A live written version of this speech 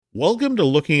Welcome to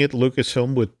Looking at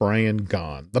Lucasfilm with Brian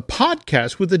Gahn, the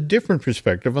podcast with a different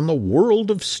perspective on the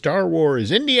world of Star Wars,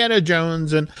 Indiana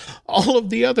Jones, and all of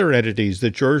the other entities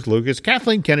that George Lucas,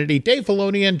 Kathleen Kennedy, Dave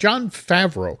Filoni, and Jon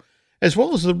Favreau, as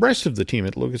well as the rest of the team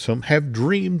at Lucasfilm, have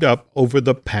dreamed up over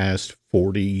the past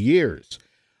 40 years.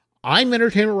 I'm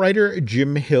entertainment writer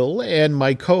Jim Hill, and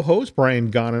my co-host Brian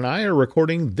Gahn and I are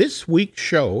recording this week's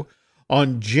show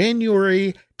on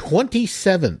January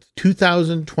 27th,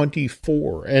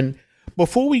 2024. And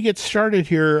before we get started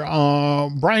here,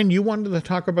 Brian, you wanted to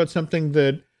talk about something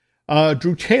that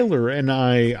Drew Taylor and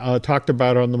I talked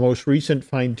about on the most recent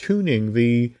fine-tuning,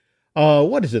 the,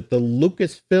 what is it, the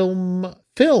Lucasfilm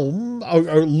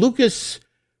or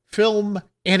Lucasfilm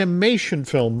animation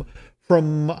film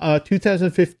from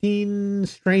 2015,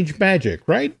 Strange Magic,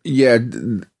 right? Yeah,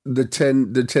 the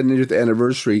 10th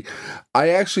anniversary. I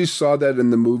actually saw that in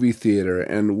the movie theater,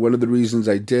 and one of the reasons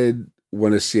I did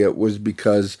want to see it was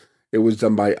because it was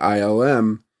done by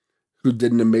ILM, who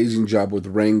did an amazing job with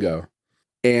Rango.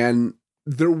 And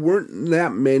there weren't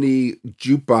that many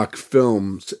jukebox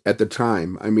films at the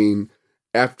time. I mean,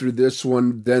 after this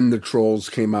one, then the Trolls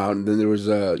came out, and then there was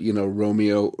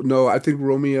Romeo. No, I think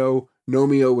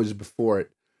Nomeo was before it.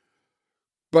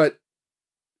 But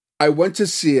I went to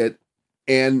see it,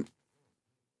 and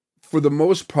for the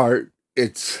most part,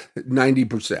 it's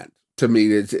 90%. To me,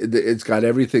 it's got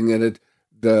everything in it.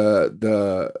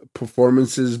 The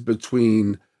performances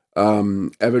between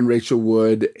Evan Rachel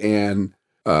Wood and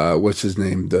what's his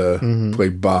name?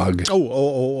 Played Bog. Yep.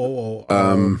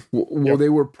 They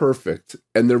were perfect,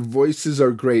 and their voices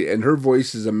are great, and her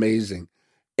voice is amazing.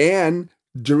 And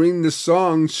during the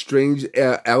song Strange,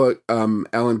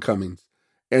 Alan Cummings,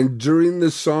 and during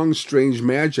the song Strange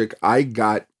Magic, I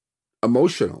got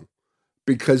emotional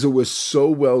because it was so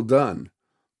well done.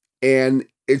 And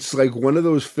it's like one of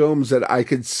those films that I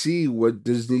could see what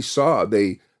Disney saw.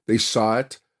 They saw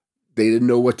it. They didn't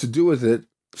know what to do with it.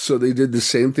 So they did the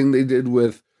same thing they did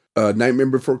with Nightmare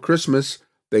Before Christmas.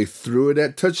 They threw it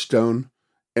at Touchstone,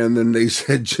 and then they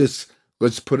said, just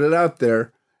let's put it out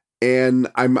there. And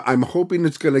I'm hoping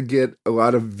it's going to get a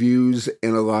lot of views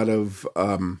and a lot of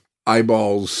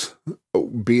eyeballs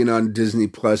being on Disney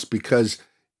Plus, because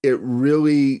it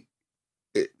really,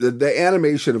 the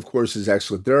animation, of course, is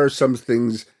excellent. There are some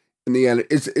things in the end,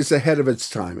 it's ahead of its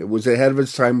time. It was ahead of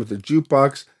its time with the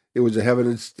jukebox. It was ahead of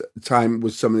its time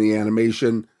with some of the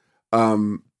animation.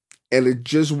 And it's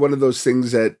just one of those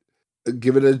things that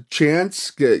give it a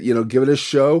chance, give it a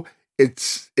show.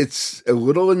 It's a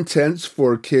little intense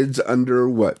for kids under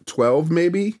 12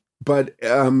 maybe, but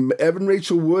Evan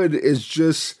Rachel Wood is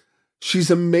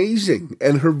she's amazing,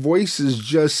 and her voice is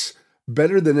just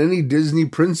better than any Disney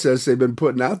princess they've been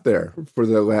putting out there for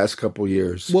the last couple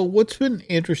years. Well, what's been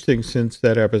interesting since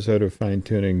that episode of Fine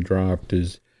Tuning dropped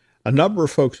is a number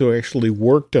of folks who actually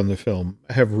worked on the film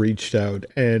have reached out,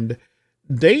 and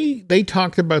they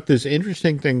talked about this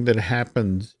interesting thing that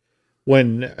happens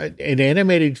when an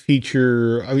animated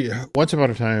feature, once upon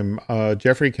a time,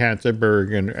 Jeffrey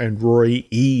Katzenberg and Roy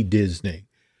E. Disney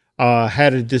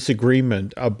had a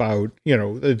disagreement about,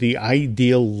 the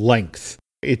ideal length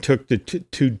it took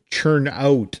to churn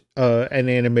out an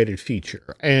animated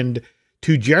feature. And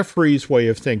to Jeffrey's way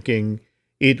of thinking,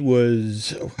 it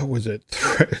was, what was it,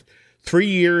 3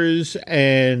 years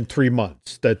and 3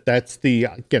 months. That's the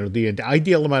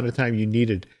ideal amount of time you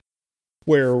needed.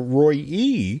 Where Roy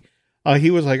E.,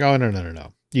 he was like, oh,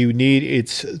 no.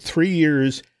 It's 3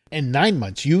 years and 9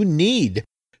 months. You need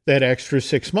that extra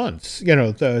 6 months,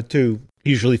 to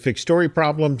usually fix story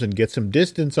problems and get some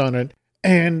distance on it.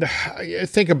 And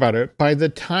think about it. By the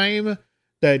time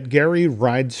that Gary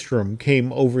Rydstrom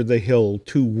came over the hill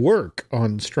to work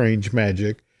on Strange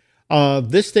Magic,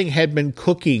 this thing had been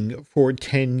cooking for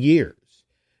 10 years.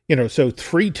 So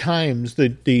 3 times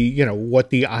what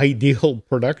the ideal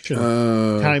production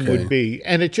time would be.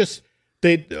 And it just,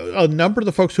 a number of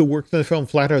the folks who worked on the film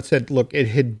flat out said, look, it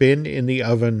had been in the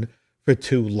oven for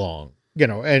too long,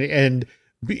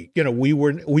 we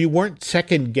weren't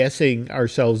second guessing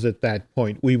ourselves at that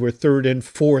point. We were third and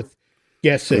fourth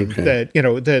guessing that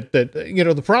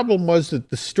the problem was that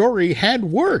the story had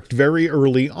worked very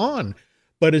early on,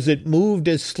 but as it moved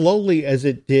as slowly as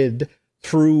it did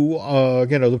through,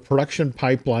 the production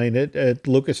pipeline at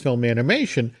Lucasfilm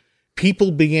Animation,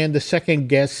 people began to second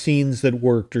guess scenes that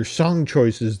worked or song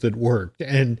choices that worked.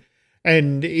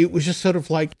 And it was just sort of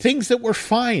like things that were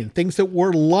fine, things that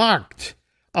were locked,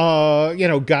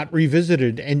 got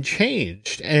revisited and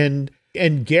changed. And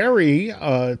Gary,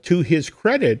 to his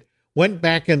credit, went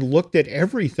back and looked at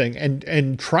everything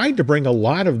and tried to bring a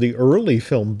lot of the early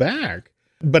film back.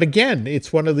 But again,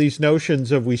 it's one of these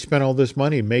notions of we spent all this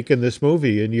money making this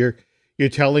movie, and you're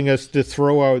telling us to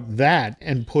throw out that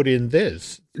and put in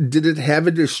this. Did it have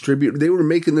a distributor? They were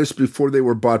making this before they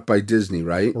were bought by Disney,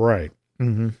 right? Right.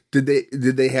 Mm-hmm.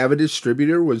 Did they have a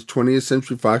distributor? Was 20th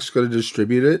Century Fox going to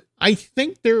distribute it? I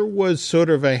think there was sort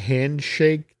of a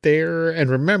handshake there. And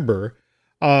remember,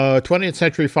 20th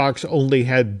Century Fox only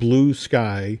had Blue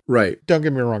Sky. Right. Don't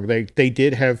get me wrong. They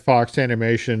did have Fox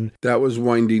Animation. That was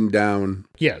winding down.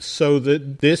 Yes. So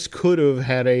this could have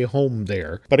had a home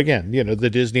there. But again,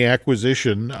 the Disney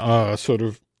acquisition sort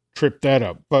of tripped that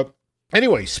up. But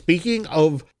anyway, speaking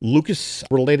of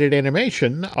Lucas-related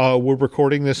animation, we're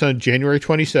recording this on January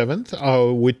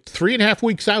 27th, with 3.5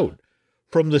 weeks out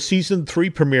from the season 3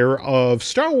 premiere of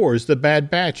Star Wars: The Bad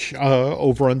Batch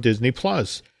over on Disney+.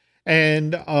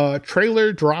 And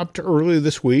trailer dropped earlier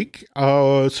this week.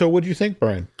 So what do you think,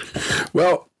 Brian?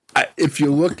 Well, if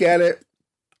you look at it,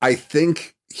 I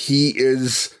think he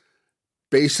is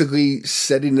basically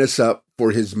setting us up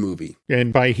for his movie.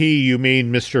 And by he, you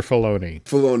mean Mr. Filoni.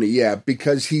 Filoni, yeah,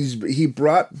 because he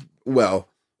brought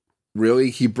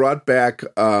back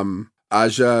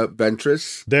Aja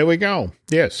Ventress. There we go.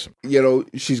 Yes.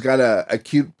 She's got a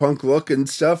cute punk look and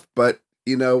stuff, but,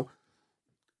 you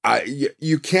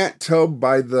can't tell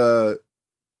by the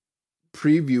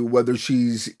preview whether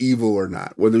she's evil or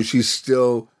not, whether she's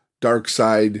still dark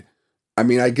side. I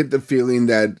mean, I get the feeling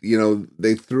that,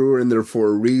 they threw her in there for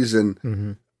a reason.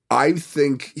 Mm-hmm. I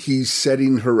think he's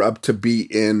setting her up to be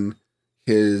in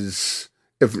his,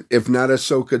 if not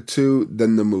Ahsoka 2,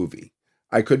 then the movie.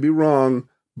 I could be wrong,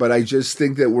 but I just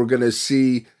think that we're going to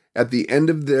see at the end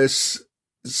of this,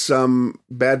 some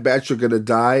Bad Batch are going to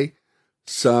die.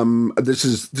 This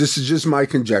is just my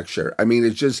conjecture. I mean,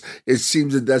 it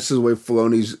seems that that's the way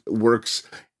Filoni works,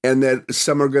 and that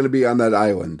some are going to be on that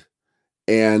island.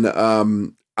 And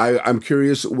I'm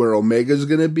curious where Omega's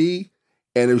going to be,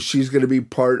 and if she's going to be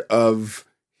part of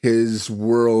his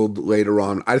world later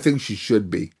on. I think she should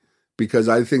be, because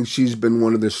I think she's been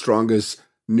one of the strongest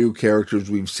new characters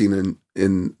we've seen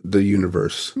in the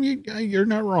universe. You're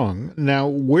not wrong. Now,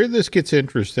 where this gets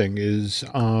interesting is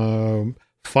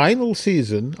final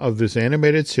season of this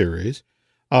animated series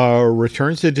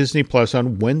returns to Disney Plus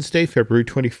on Wednesday, February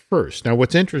 21st. Now,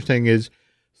 what's interesting is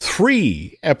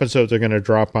 3 episodes are going to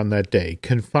drop on that day: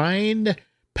 Confined,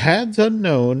 Paths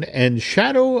Unknown, and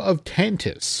Shadow of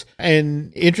Tantus.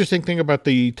 An interesting thing about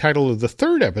the title of the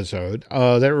 3rd episode,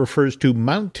 that refers to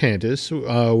Mount Tantus,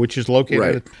 which is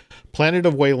located at the planet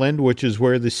of Wayland, which is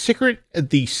where the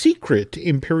secret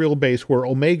Imperial base where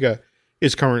Omega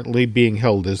is currently being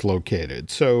held is located.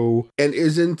 So, and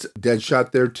isn't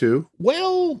Deadshot there too?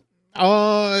 Well,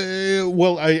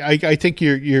 I think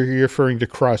you're referring to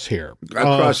Crosshair.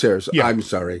 Crosshairs. Yeah. I'm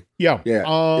sorry. Yeah.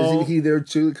 Isn't he there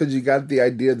too? Because you got the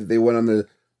idea that they went on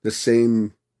the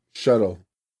same shuttle.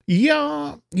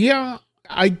 Yeah.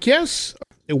 I guess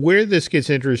where this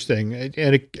gets interesting,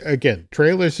 and again,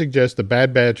 trailers suggest the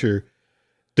Bad Batch are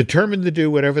determined to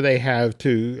do whatever they have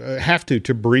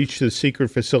to breach the secret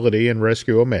facility and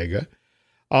rescue Omega.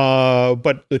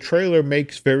 But the trailer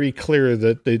makes very clear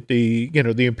that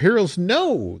the Imperials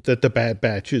know that the Bad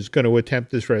Batch is going to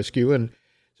attempt this rescue and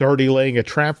is already laying a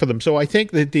trap for them. So I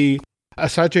think that the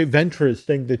Asaja Ventress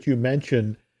thing that you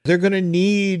mentioned, they're going to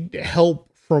need help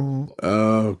from...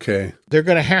 okay. They're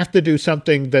going to have to do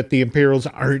something that the Imperials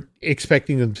aren't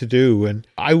expecting them to do. And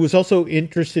I was also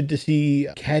interested to see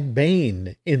Cad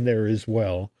Bane in there as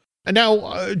well. And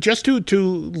now, just to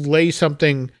lay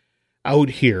something out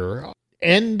here,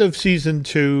 end of season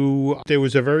 2, there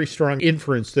was a very strong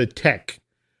inference that Tech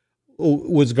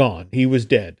was gone. He was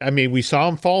dead. I mean, we saw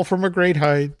him fall from a great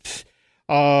height.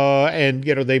 And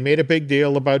they made a big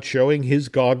deal about showing his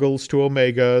goggles to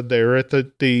Omega there at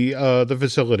the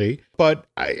facility. But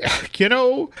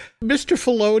Mr.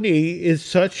 Filoni is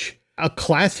such a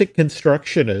classic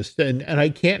constructionist, and I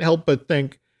can't help but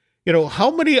think,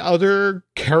 how many other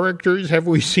characters have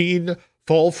we seen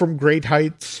fall from great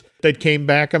heights that came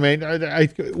back? I mean, I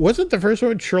wasn't the first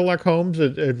one Sherlock Holmes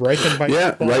at Reichenbach Falls?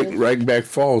 Yeah, Reichenbach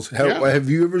Falls. Have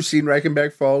you ever seen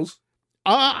Reichenbach Falls?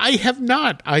 I have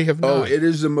not. Oh, it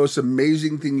is the most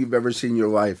amazing thing you've ever seen in your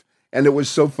life. And it was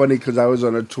so funny because I was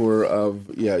on a tour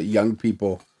of young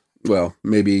people. Well,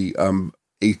 maybe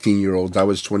 18-year-olds. I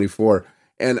was 24.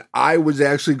 And I was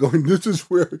actually going, this is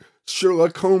where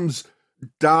Sherlock Holmes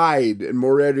died and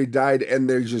Moriarty died. And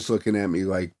they're just looking at me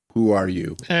like, who are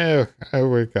you? There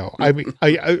we go. I mean,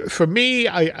 for me,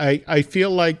 I feel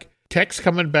like Tech's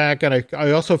coming back, and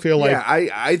I also feel like... Yeah,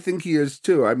 I think he is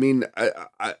too. I mean,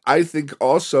 I think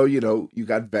also, you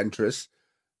got Ventress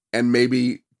and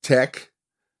maybe Tech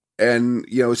and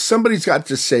somebody's got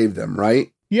to save them,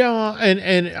 right? Yeah,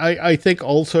 and I think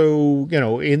also,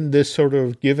 in this sort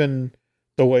of, given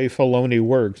the way Filoni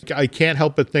works, I can't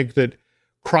help but think that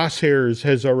Crosshairs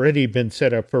has already been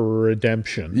set up for a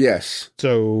redemption. Yes.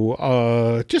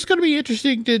 So just going to be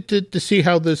interesting to see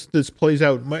how this plays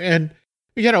out. And,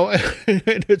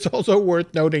 it's also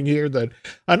worth noting here that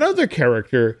another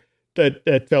character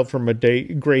that fell from a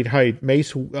great height,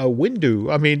 Mace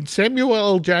Windu. I mean, Samuel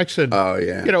L. Jackson. Oh,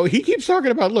 yeah. He keeps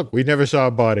talking about, look, we never saw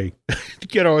a body.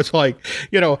 It's like,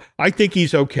 I think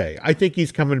he's okay. I think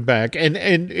he's coming back. And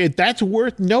that's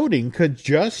worth noting, because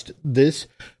just this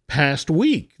past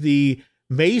week, the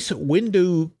Mace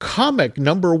Windu comic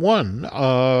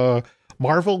 #1,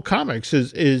 Marvel Comics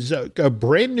is a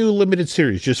brand new limited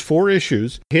series, just 4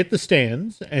 issues, hit the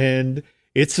stands, and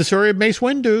it's the story of Mace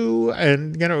Windu,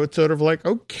 and, it's sort of like,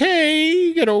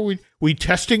 okay, we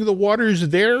testing the waters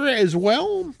there as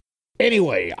well.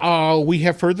 Anyway, we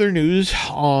have further news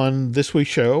on this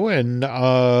week's show, and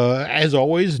as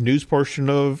always, news portion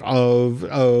of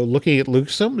Looking at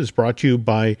Lucasfilm is brought to you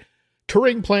by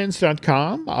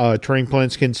TouringPlans.com. Touring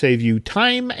Plans can save you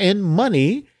time and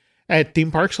money at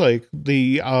theme parks like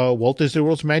the Walt Disney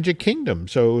World's Magic Kingdom.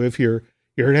 So if you're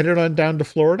headed on down to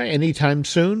Florida anytime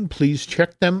soon, please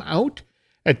check them out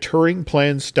at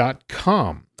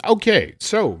TouringPlans.com. Okay,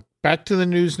 so back to the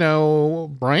news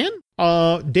now, Brian.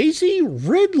 Daisy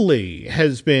Ridley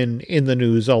has been in the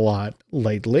news a lot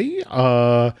lately.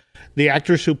 The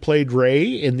actress who played Rey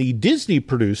in the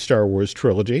Disney-produced Star Wars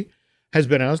trilogy has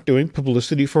been out doing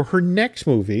publicity for her next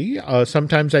movie,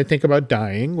 Sometimes I Think About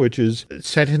Dying, which is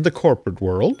set in the corporate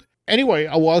world. Anyway,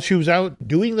 while she was out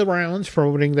doing the rounds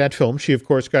promoting that film, she, of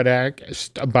course, got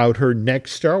asked about her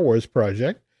next Star Wars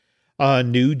project,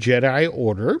 New Jedi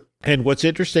Order. And what's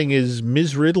interesting is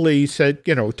Ms. Ridley said,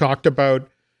 talked about,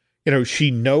 she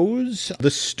knows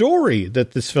the story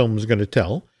that this film is going to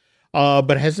tell,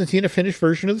 but hasn't seen a finished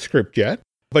version of the script yet.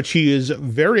 But she is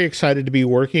very excited to be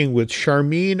working with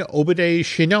Sharmeen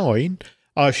Obaid-Chinoy.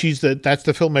 That's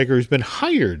the filmmaker who's been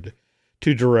hired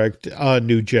to direct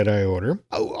New Jedi Order.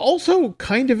 Also,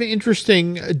 kind of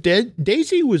interesting,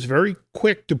 Daisy was very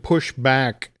quick to push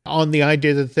back on the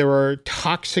idea that there are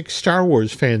toxic Star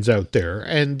Wars fans out there,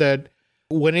 and that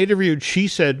when interviewed, she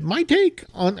said, my take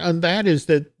on that is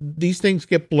that these things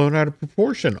get blown out of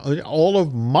proportion. All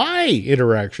of my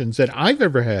interactions that I've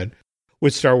ever had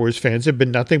with Star Wars fans have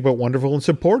been nothing but wonderful and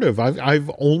supportive.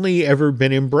 I've only ever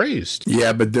been embraced.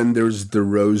 Yeah, but then there's the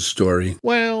Rose story.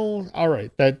 Well, all right,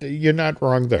 that you're not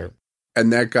wrong there.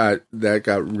 And that got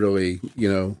really,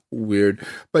 weird.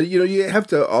 But you have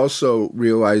to also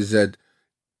realize that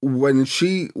when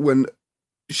she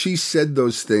said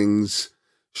those things,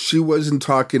 she wasn't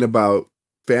talking about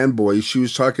fanboys. She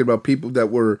was talking about people that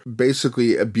were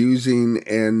basically abusing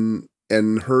and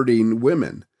hurting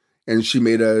women. And she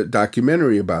made a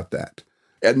documentary about that.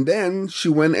 And then she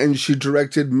went and she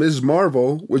directed Ms.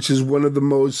 Marvel, which is one of the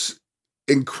most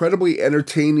incredibly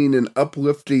entertaining and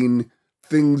uplifting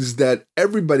things that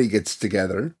everybody gets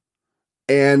together.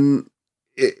 And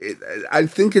I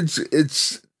think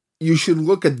it's you should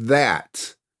look at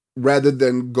that rather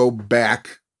than go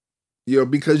back,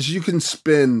 because you can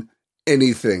spin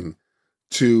anything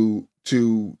to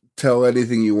tell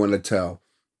anything you want to tell.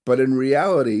 But in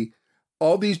reality,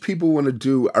 all these people want to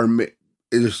do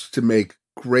is to make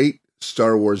great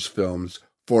Star Wars films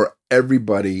for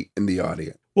everybody in the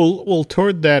audience. Well,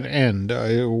 toward that end,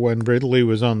 when Ridley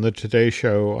was on the Today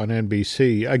Show on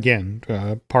NBC, again,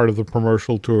 part of the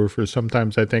promotional tour for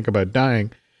Sometimes I Think About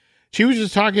Dying, she was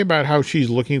just talking about how she's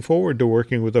looking forward to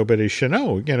working with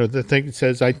Obaid-Chinoy. The thing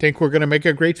says, I think we're going to make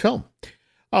a great film.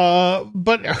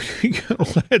 But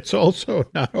let's also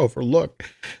not overlook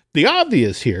the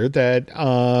obvious here that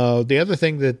the other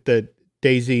thing that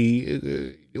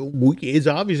Daisy is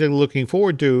obviously looking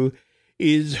forward to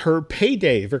is her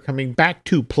payday for coming back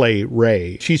to play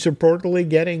Rey. She's reportedly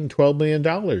getting $12 million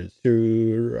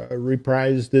to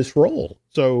reprise this role.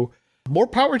 So more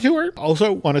power to her.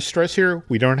 Also want to stress here,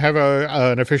 we don't have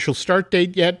an official start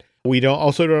date yet. We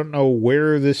don't know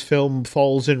where this film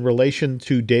falls in relation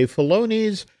to Dave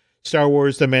Filoni's Star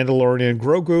Wars: The Mandalorian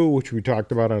Grogu, which we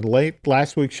talked about on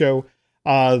last week's show.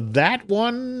 That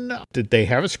one, did they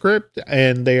have a script?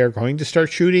 And they are going to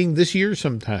start shooting this year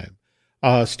sometime.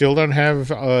 Still don't have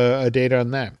a date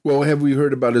on that. Well, have we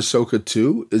heard about Ahsoka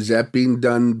 2? Is that being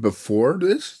done before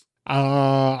this?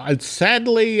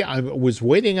 Sadly, I was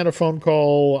waiting on a phone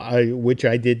call, which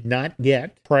I did not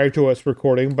get prior to us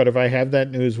recording, but if I have that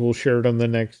news, we'll share it on the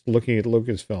next Looking at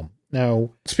Lucasfilm. Now,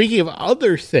 speaking of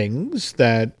other things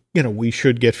that, we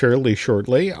should get fairly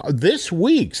shortly, this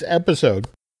week's episode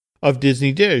of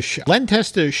Disney Dish. Len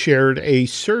Testa shared a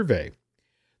survey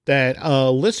that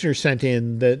a listener sent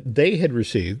in that they had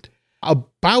received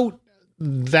about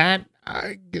that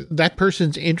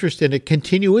person's interest in a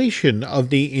continuation of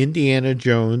the Indiana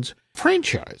Jones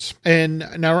franchise. And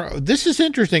now this is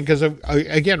interesting because,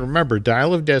 again, remember,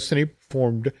 Dial of Destiny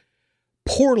performed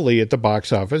poorly at the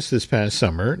box office this past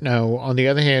summer. Now, on the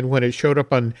other hand, when it showed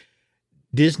up on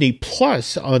Disney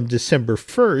Plus on December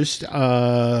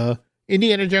 1st,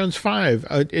 Indiana Jones 5,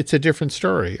 it's a different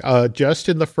story. Just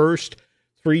in the first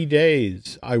 3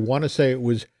 days, I want to say it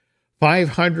was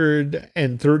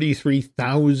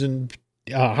 533,000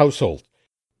 households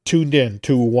tuned in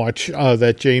to watch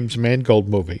that James Mangold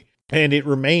movie. And it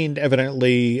remained,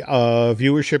 evidently,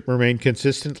 viewership remained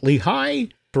consistently high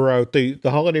throughout the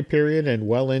holiday period and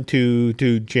well into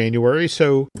January.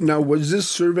 So now, was this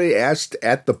survey asked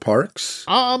at the parks?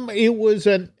 It was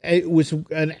an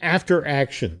after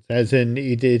action, as in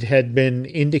it had been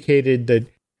indicated that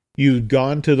you'd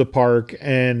gone to the park,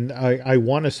 and I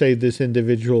want to say this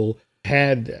individual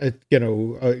had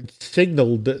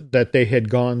signaled that they had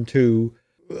gone to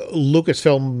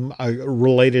Lucasfilm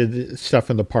related stuff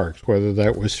in the parks, whether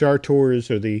that was Star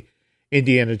Tours or the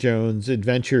Indiana Jones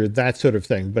Adventure, that sort of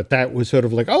thing. But that was sort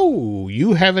of like, oh,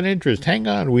 you have an interest. Hang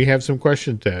on, we have some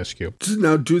questions to ask you.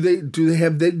 Now,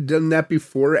 have they done that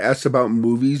before? Asked about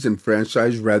movies and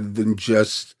franchise rather than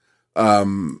just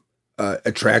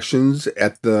attractions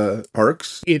at the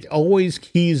parks? It always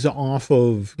keys off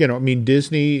of,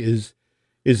 Disney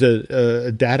is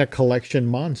a data collection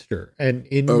monster. And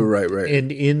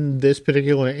and in this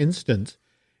particular instance,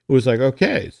 it was like,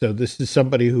 okay, so this is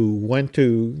somebody who went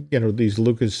to, these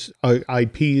Lucas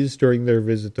IPs during their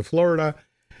visit to Florida.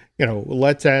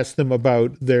 Let's ask them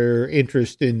about their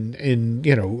interest in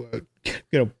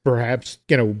perhaps,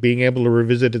 being able to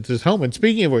revisit at this home. And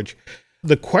speaking of which,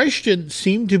 the question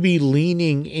seemed to be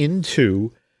leaning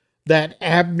into that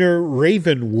Abner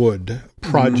Ravenwood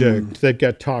project that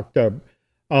got talked up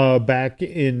back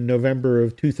in November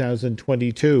of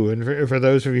 2022. And for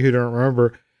those of you who don't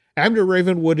remember, Abner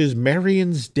Ravenwood is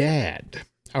Marion's dad.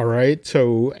 All right.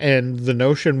 So, and the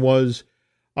notion was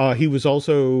he was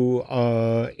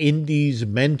also Indy's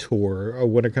mentor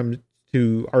when it comes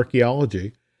to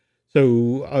archaeology.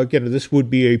 So, again, this would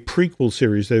be a prequel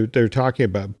series they're talking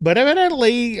about. But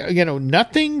evidently,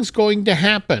 nothing's going to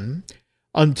happen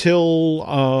until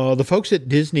the folks at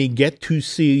Disney get to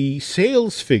see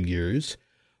sales figures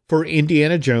for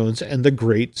Indiana Jones and the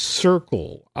Great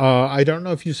Circle. I don't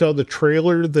know if you saw the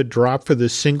trailer that dropped for the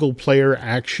single-player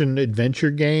action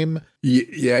adventure game.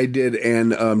 Yeah, I did.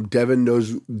 And Devin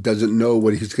doesn't know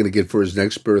what he's going to get for his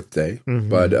next birthday,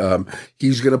 but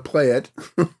he's going to play it.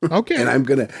 Okay, and I'm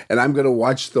gonna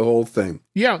watch the whole thing.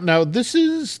 Yeah. Now this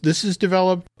is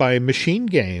developed by Machine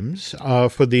Games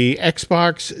for the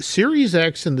Xbox Series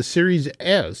X and the Series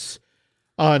S.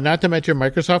 Not to mention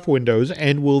Microsoft Windows,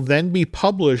 and will then be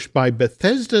published by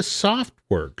Bethesda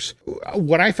Softworks.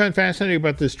 What I found fascinating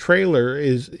about this trailer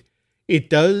is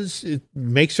it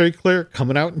makes very clear,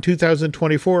 coming out in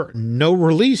 2024. No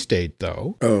release date,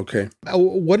 though. Oh, okay.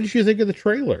 What did you think of the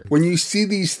trailer? When you see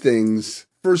these things,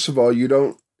 first of all, you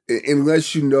don't,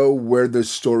 unless you know where the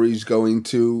story's going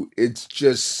to,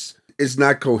 it's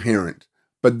not coherent.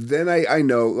 But then I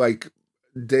know, like,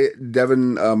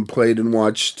 Devin played and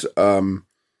watched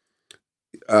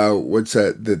what's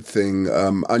that thing,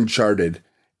 Uncharted,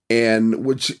 and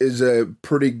which is a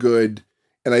pretty good,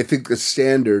 and I think the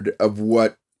standard of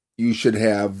what you should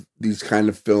have these kind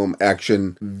of film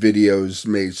action videos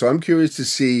made. So I'm curious to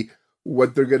see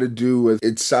what they're going to do with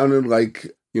it. Sounded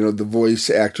like, the voice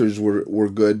actors were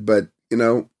good, but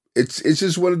it's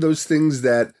just one of those things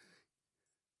that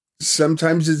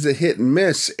sometimes it's a hit and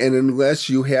miss, and unless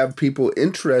you have people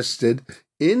interested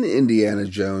in Indiana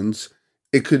Jones,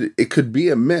 it could be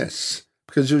a miss,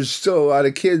 because there's still a lot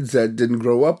of kids that didn't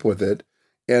grow up with it,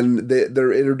 and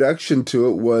their introduction to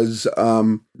it was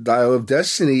Dial of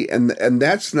Destiny, and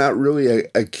that's not really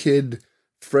a kid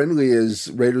friendly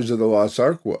as Raiders of the Lost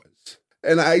Ark was.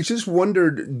 And I just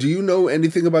wondered, do you know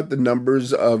anything about the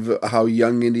numbers of how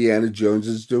young Indiana Jones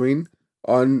is doing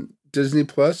on Disney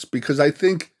Plus? Because I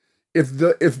think if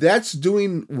that's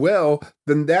doing well,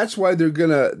 then that's why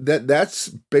they're that's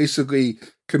basically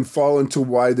can fall into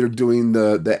why they're doing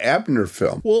the Abner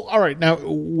film. Well, all right. Now,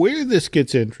 where this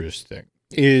gets interesting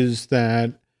is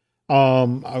that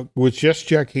I was just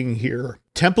checking here.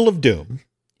 Temple of Doom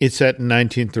is set in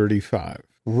 1935.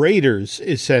 Raiders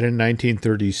is set in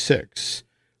 1936.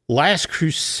 Last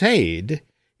Crusade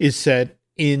is set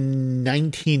in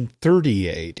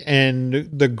 1938. And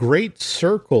The Great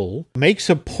Circle makes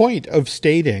a point of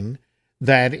stating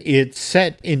that it's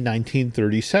set in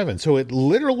 1937. So it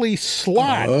literally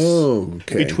slots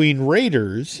between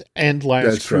Raiders and Last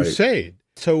That's Crusade. Right.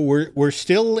 So we're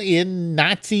still in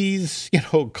Nazis,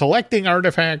 collecting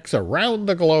artifacts around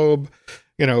the globe,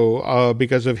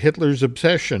 because of Hitler's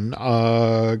obsession,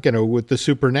 with the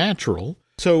supernatural.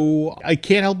 So I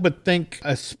can't help but think,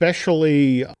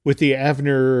 especially with the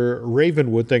Avner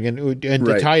Ravenwood thing, and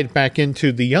to tie it back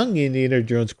into the young Indiana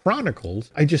Jones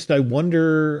Chronicles, I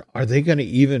wonder, are they going to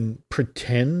even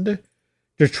pretend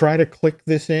to try to click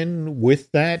this in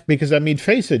with that? Because, I mean,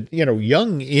 face it,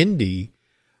 young Indy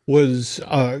was,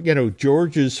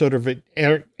 George's sort of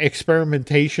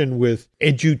experimentation with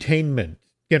edutainment.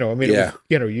 It was,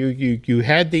 you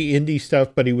had the indie stuff,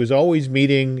 but he was always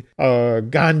meeting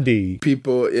Gandhi.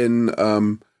 People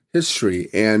in history,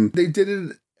 and they did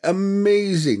an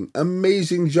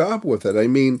amazing job with it. I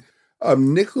mean,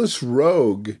 Nicholas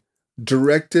Roeg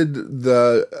directed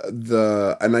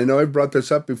the, and I know I brought this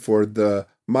up before, the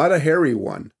Mata Hari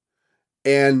one.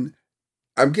 And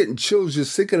I'm getting chills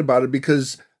just thinking about it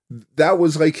because that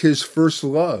was like his first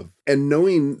love. And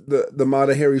knowing the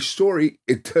Mata Hari story,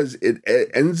 it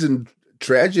ends in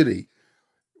tragedy.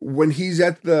 When he's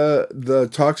at the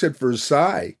talks at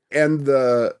Versailles and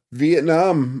the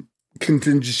Vietnam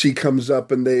contingency comes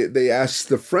up and they ask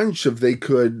the French if they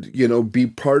could, be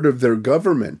part of their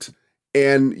government.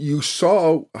 And you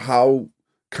saw how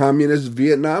communist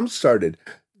Vietnam started.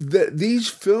 These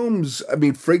films, I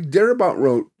mean, Frank Darabont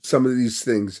wrote some of these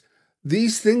things.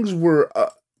 These things were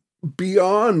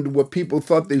beyond what people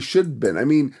thought they should have been. I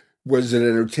mean, was it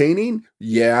entertaining?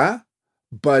 Yeah,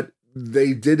 but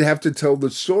they did have to tell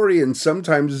the story, and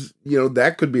sometimes,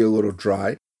 that could be a little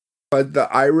dry. But the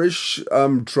Irish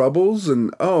troubles,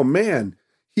 and oh man,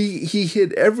 he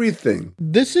hit everything.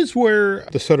 This is where,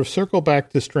 to sort of circle back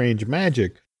to Strange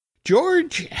Magic,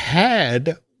 George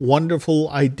had wonderful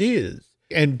ideas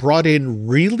and brought in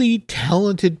really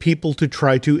talented people to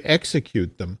try to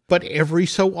execute them. But every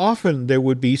so often there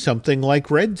would be something like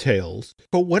Red Tails,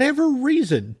 for whatever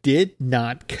reason, did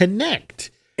not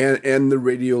connect. And the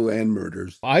Radioland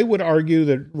Murders. I would argue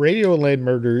that Radioland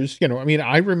Murders,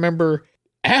 I remember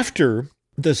after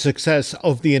the success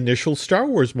of the initial Star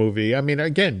Wars movie. I mean,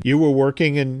 again, you were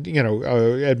working in,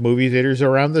 at movie theaters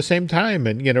around the same time,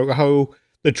 and, how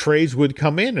the trades would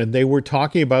come in and they were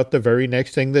talking about the very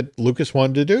next thing that Lucas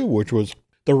wanted to do, which was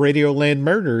the Radioland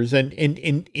Murders. And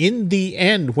in the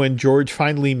end, when George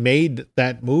finally made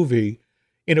that movie,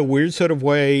 in a weird sort of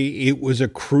way, it was a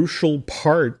crucial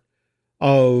part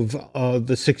of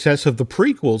the success of the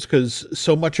prequels, because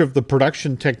so much of the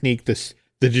production technique, the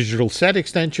digital set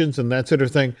extensions and that sort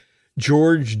of thing,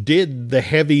 George did the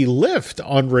heavy lift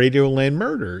on Radioland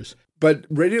Murders.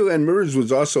 But Radioland Murders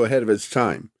was also ahead of its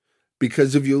time.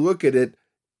 Because if you look at it,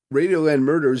 Radioland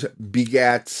Murders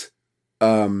begat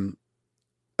a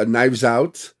Knives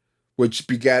Out, which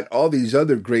begat all these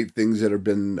other great things that have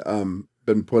been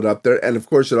put up there. And of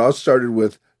course, it all started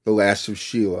with The Last of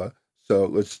Sheila. So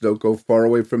let's don't go far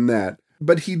away from that.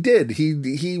 But he did.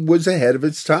 He was ahead of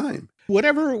its time.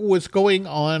 Whatever was going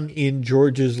on in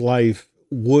George's life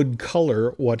would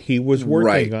color what he was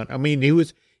working on. I mean, he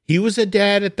was a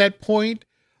dad at that point.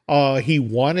 He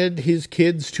wanted his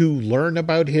kids to learn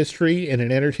about history in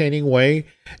an entertaining way.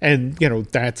 And,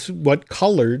 that's what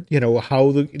colored,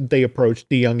 how they approached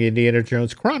the Young Indiana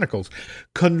Jones Chronicles.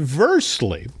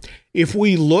 Conversely, if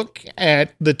we look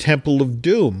at The Temple of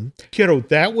Doom,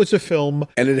 that was a film.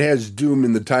 And it has Doom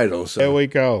in the title. So. There we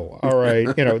go. All right.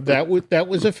 That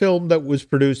was a film that was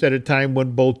produced at a time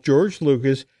when both George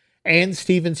Lucas and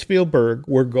Steven Spielberg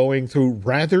were going through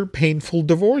rather painful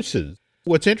divorces.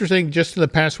 What's interesting, just in the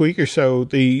past week or so,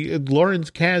 the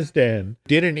Lawrence Kasdan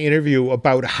did an interview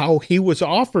about how he was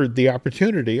offered the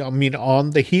opportunity. I mean, on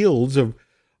the heels of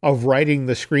writing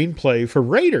the screenplay for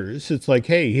Raiders, it's like,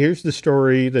 hey, here's the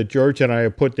story that George and I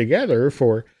have put together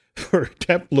for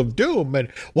Temple of Doom,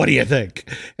 and what do you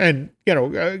think? And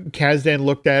Kasdan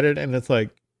looked at it, and it's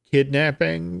like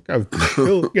kidnapping of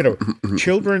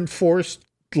children, forced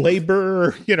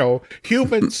labor,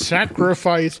 human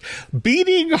sacrifice,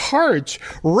 beating hearts,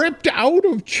 ripped out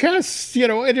of chests,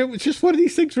 and it was just one of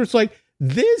these things where it's like,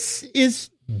 this is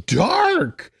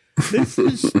dark. This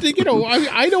is,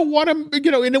 I don't want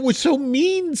to, and it was so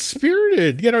mean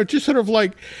spirited, just sort of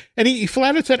like, and he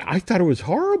flat out said, I thought it was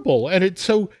horrible. And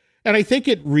I think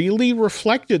it really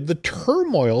reflected the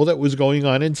turmoil that was going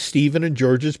on in Stephen and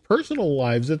George's personal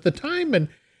lives at the time. And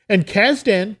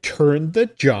Kasdan turned the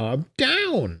job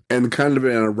down. And kind of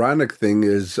an ironic thing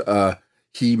is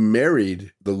he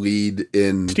married the lead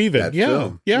in that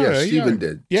film. Yeah, Stephen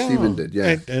did. Yeah. Stephen did,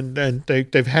 yeah. And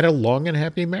they've had a long and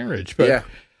happy marriage. But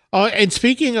And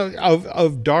speaking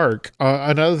of dark,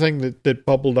 another thing that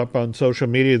bubbled up on social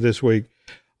media this week,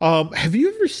 have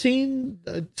you ever seen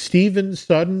Steven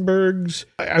Soderbergh's?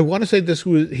 I want to say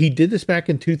he did this back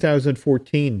in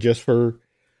 2014 just for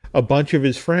a bunch of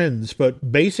his friends.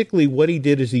 But basically what he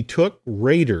did is he took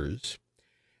Raiders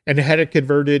and had it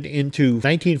converted into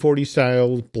 1940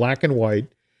 style black and white.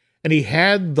 And he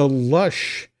had the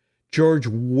lush John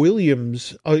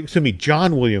Williams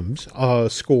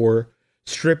score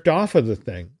stripped off of the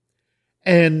thing.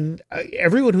 And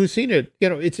everyone who's seen it,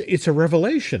 it's a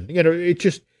revelation.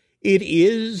 It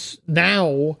is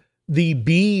now the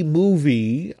B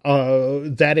movie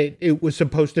that it was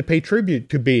supposed to pay tribute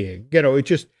to being.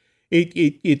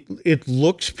 It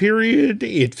looks period,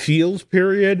 it feels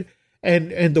period.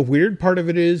 And the weird part of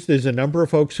it is there's a number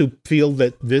of folks who feel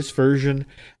that this version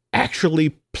actually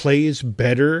plays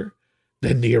better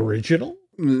than the original.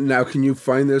 Now, can you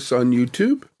find this on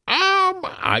YouTube?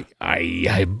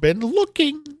 I've been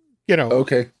looking,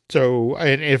 Okay. So,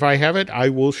 and if I have it, I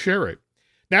will share it.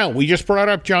 Now, we just brought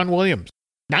up John Williams,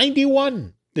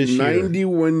 91 this year.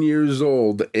 91 years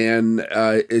old, and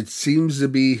it seems to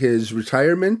be his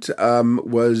retirement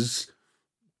was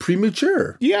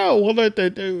premature. Yeah, well,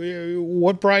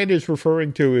 what Brian is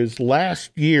referring to is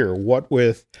last year, what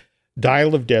with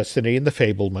Dial of Destiny and The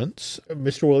Fablements,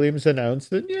 Mr. Williams announced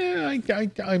that,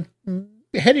 I'm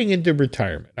heading into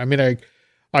retirement. I mean,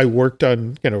 I worked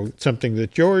on, something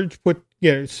that George put,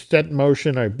 set in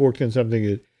motion. I worked on something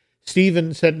that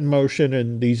Steven set in motion,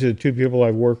 and these are the two people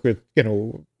I've worked with,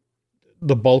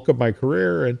 the bulk of my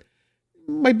career, and it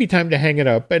might be time to hang it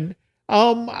up. And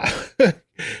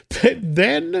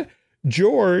then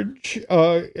George,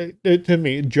 to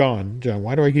me, John,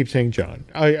 why do I keep saying John?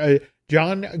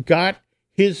 John got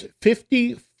his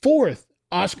 54th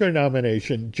Oscar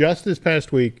nomination just this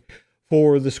past week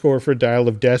for the score for Dial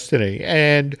of Destiny.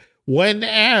 And when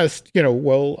asked, does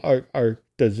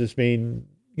this mean,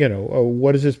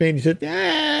 what does this mean? He said, he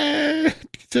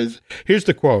says, here's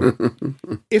the quote.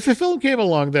 If a film came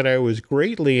along that I was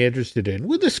greatly interested in,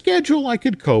 with a schedule I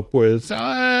could cope with, then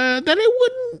I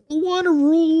wouldn't want to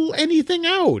rule anything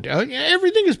out.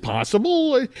 Everything is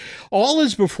possible. All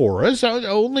is before us.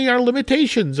 Only our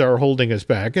limitations are holding us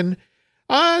back. And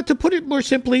to put it more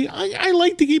simply, I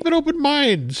like to keep an open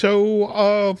mind.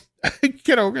 So,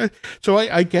 so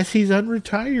I guess he's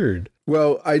unretired.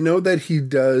 Well, I know that he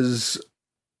does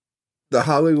the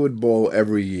Hollywood Bowl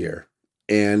every year,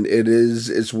 and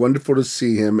it's wonderful to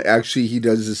see him. Actually, he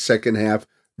does the second half.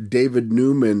 David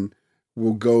Newman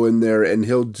will go in there and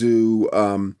he'll do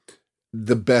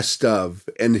the best of,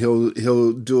 and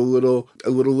he'll do a little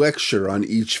lecture on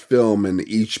each film and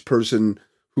each person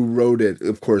who wrote it.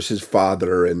 Of course, his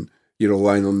father and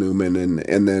Lionel Newman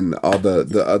and then all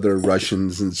the other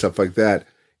Russians and stuff like that.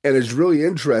 And it's really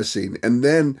interesting. And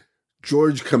then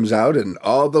George comes out and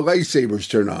all the lightsabers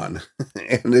turn on.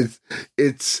 And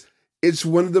it's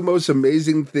one of the most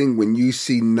amazing thing when you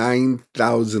see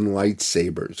 9,000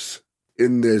 lightsabers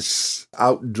in this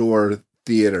outdoor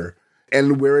theater,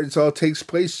 and where it all takes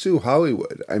place too,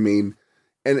 Hollywood. I mean,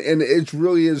 and it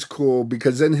really is cool,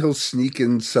 because then he'll sneak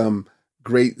in some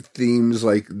great themes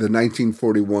like the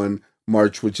 1941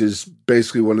 March, which is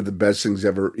basically one of the best things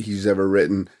he's ever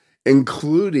written,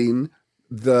 including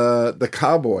the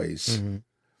Cowboys, mm-hmm.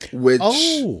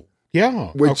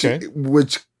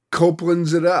 which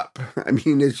Copeland's it up. I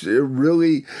mean, it's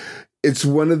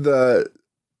one of the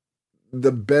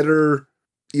better,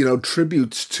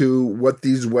 tributes to what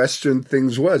these Western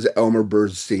things was. Elmer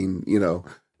Bernstein,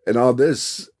 and all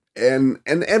this, and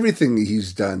everything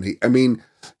he's done.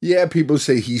 People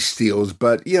say he steals,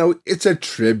 but it's a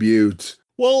tribute.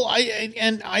 Well,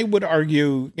 I would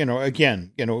argue,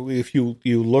 again, if you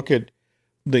look at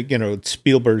the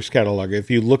Spielberg's catalog, if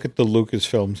you look at the Lucas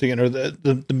films,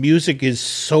 the music is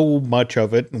so much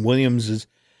of it, and Williams is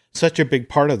such a big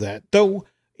part of that. Though,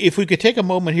 if we could take a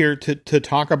moment here to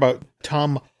talk about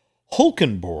Tom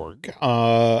Holkenborg,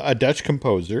 a Dutch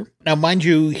composer. Now, mind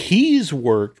you, he's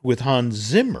worked with Hans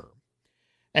Zimmer.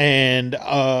 And,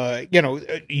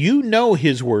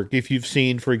 his work if you've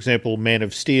seen, for example, Man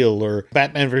of Steel or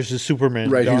Batman versus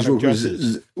Superman. Right, Dawn his of work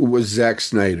Justice. was Zack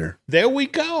Snyder. There we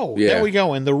go. Yeah. There we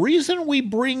go. And the reason we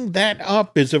bring that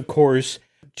up is, of course,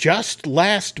 just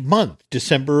last month,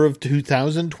 December of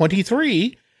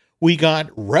 2023, we got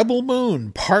Rebel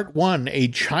Moon Part 1, A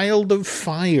Child of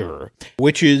Fire,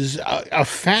 which is a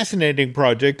fascinating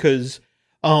project because,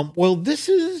 this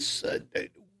is...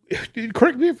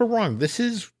 correct me if I'm wrong, this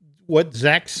is what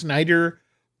Zack Snyder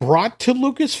brought to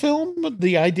Lucasfilm,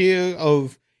 the idea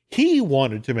of he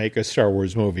wanted to make a Star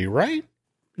Wars movie, right?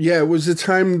 Yeah, it was a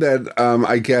time that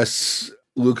I guess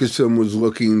Lucasfilm was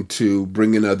looking to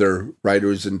bring in other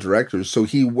writers and directors. So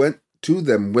he went to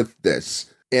them with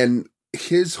this. And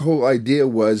his whole idea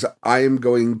was, I am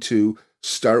going to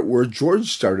start where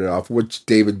George started off, which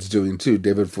David's doing too.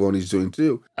 David Filoni's doing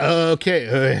too. Okay,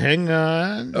 hang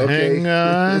on.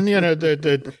 You know,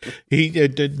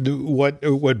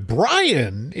 what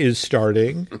Brian is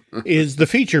starting is the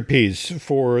feature piece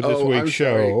for this week's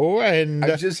show, and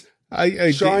I just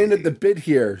shine at the bit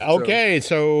here. Okay,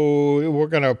 so we're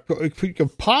gonna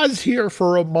pause here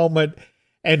for a moment,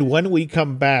 and when we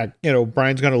come back, you know,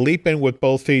 Brian's gonna leap in with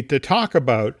both feet to talk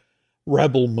about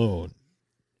Rebel Moon.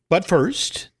 But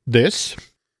first, this.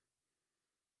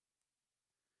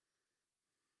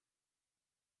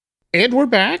 And we're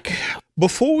back.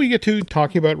 Before we get to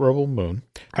talking about Rebel Moon,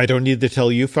 I don't need to tell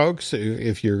you folks,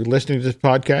 if you're listening to this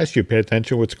podcast, you pay attention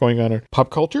to what's going on in pop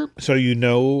culture. So you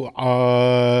know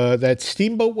that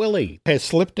Steamboat Willie has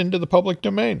slipped into the public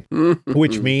domain,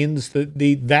 which means that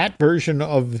that version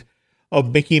of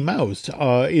Mickey Mouse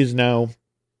is now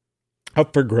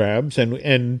up for grabs.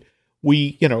 And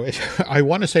we, you know, I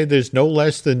want to say there's no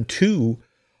less than 2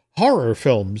 horror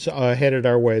films headed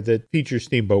our way that feature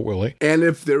Steamboat Willie. And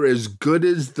if they're as good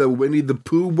as the Winnie the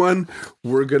Pooh one,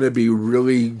 we're going to be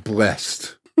really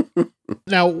blessed.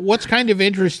 Now, what's kind of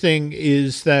interesting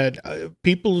is that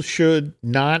people should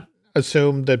not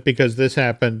assume that because this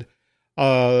happened,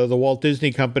 the Walt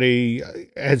Disney Company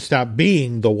had stopped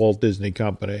being the Walt Disney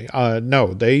Company.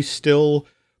 No, they still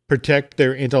protect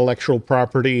their intellectual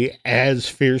property as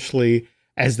fiercely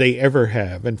as they ever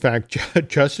have. In fact,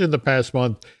 just in the past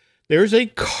month, there's a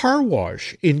car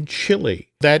wash in Chile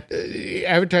that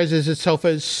advertises itself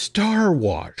as Star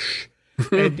Wash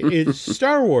and is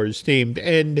Star Wars themed.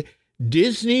 And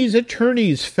Disney's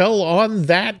attorneys fell on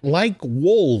that like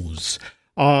wolves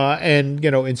and,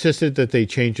 you know, insisted that they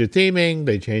change the theming,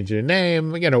 they change their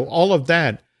name, you know, all of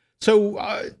that.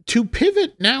 So to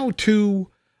pivot now to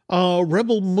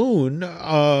Rebel Moon,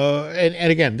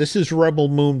 and again, this is Rebel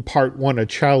Moon Part 1, A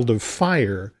Child of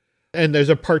Fire, and there's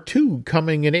a Part 2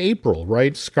 coming in April,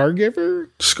 right? Scargiver?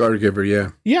 Scargiver, yeah.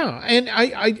 Yeah, and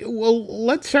well,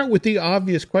 let's start with the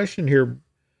obvious question here,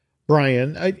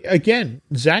 Brian. Again,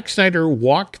 Zack Snyder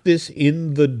walked this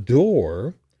in the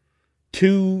door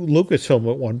to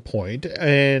Lucasfilm at one point,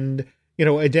 and you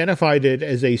know, identified it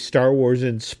as a Star Wars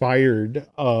inspired,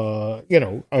 you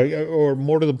know, or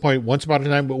more to the point, once upon a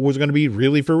time, it was going to be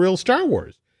really for real Star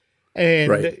Wars.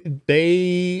 And right.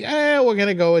 They, we're going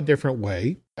to go a different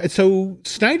way. So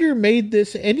Snyder made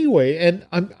this anyway. And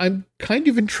I'm kind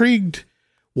of intrigued.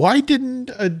 Why didn't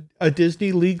a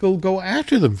Disney legal go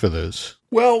after them for this?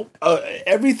 Well,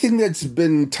 everything that's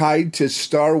been tied to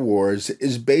Star Wars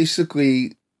is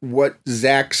basically what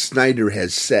Zack Snyder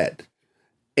has said.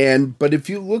 But if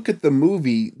you look at the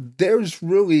movie, there's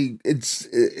really, it's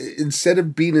instead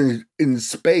of being in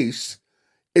space,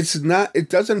 it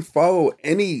doesn't follow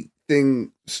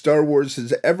anything Star Wars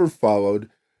has ever followed.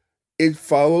 It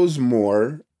follows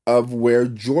more of where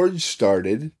George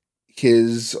started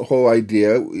his whole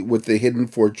idea with the Hidden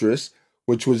Fortress,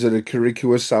 which was in a Akira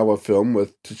Kurosawa film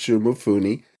with Toshiro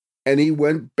Mifune. And he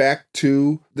went back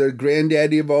to the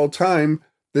granddaddy of all time,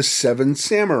 the Seven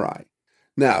Samurai.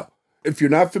 Now, if you're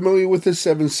not familiar with the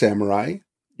Seven Samurai,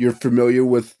 you're familiar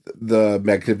with the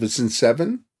Magnificent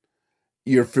Seven,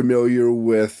 you're familiar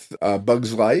with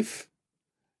Bug's Life,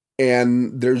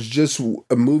 and there's just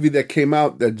a movie that came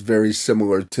out that's very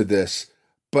similar to this.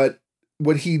 But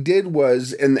what he did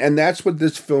was, and that's what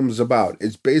this film's about.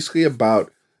 It's basically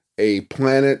about a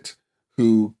planet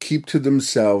who keep to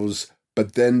themselves,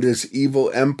 but then this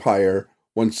evil empire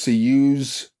wants to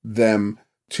use them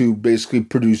to basically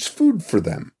produce food for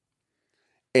them.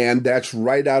 And that's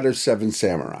right out of Seven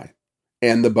Samurai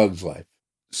and The Bug's Life.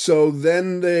 So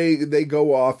then they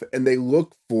go off and they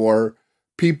look for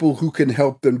people who can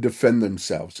help them defend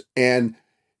themselves. And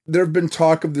there have been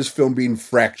talk of this film being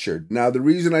fractured. Now, the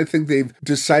reason I think they've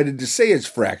decided to say it's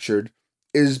fractured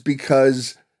is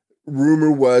because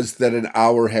rumor was that an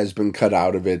hour has been cut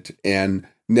out of it and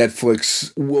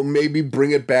Netflix will maybe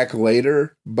bring it back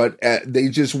later, but they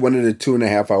just wanted a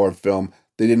 2.5 hour film.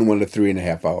 They didn't want a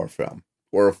 3.5 hour film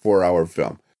or a 4 hour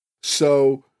film.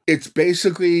 So it's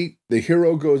basically the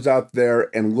hero goes out there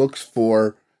and looks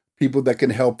for people that can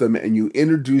help them, and you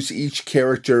introduce each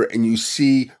character and you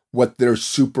see what their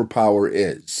superpower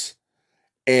is.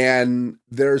 And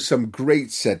there's some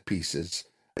great set pieces,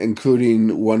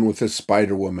 including one with a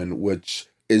Spider-Woman, which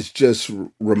is just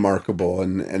remarkable.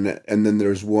 And then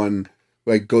there's one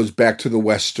like goes back to the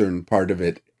Western part of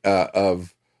it,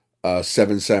 of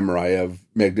Seven Samurai, of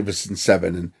Magnificent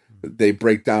Seven, and they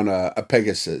break down a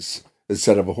Pegasus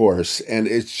instead of a horse. And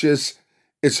it's just,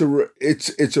 It's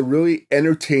a really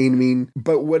entertaining,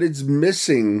 but what it's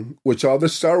missing, which all the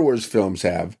Star Wars films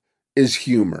have, is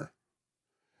humor.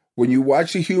 When you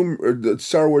watch the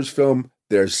Star Wars film,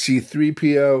 there's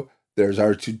C-3PO, there's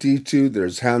R2-D2,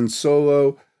 there's Han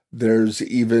Solo, there's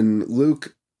even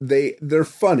Luke. They're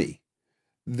funny.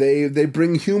 They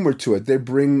bring humor to it. They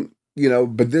bring,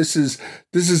 but this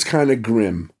is kind of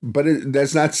grim. But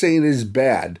that's not saying it's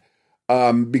bad,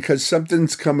 because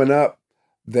something's coming up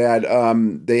that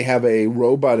they have a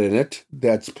robot in it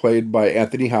that's played by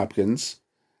Anthony Hopkins,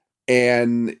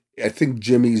 and I think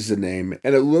Jimmy's the name,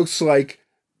 and it looks like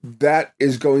that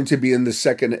is going to be in the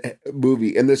second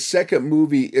movie, and the second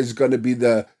movie is going to be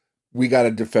we got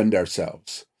to defend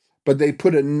ourselves. But they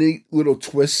put a neat little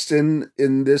twist in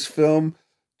this film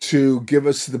to give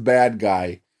us the bad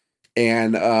guy,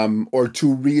 and or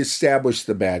to reestablish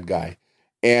the bad guy.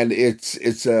 And it's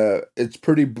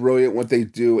pretty brilliant what they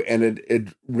do, and it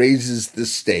raises the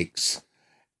stakes.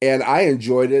 And I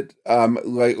enjoyed it.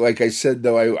 Like I said,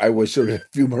 though, I wish there were a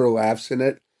few more laughs in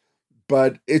it.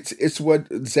 But it's what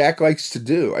Zack likes to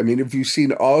do. I mean, if you've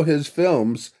seen all his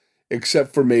films,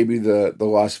 except for maybe the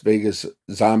Las Vegas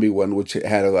zombie one, which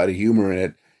had a lot of humor in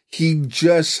it, he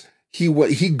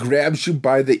grabs you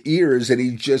by the ears and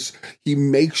he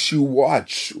makes you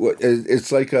watch.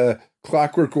 It's like a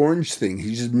Clockwork Orange thing.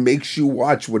 He just makes you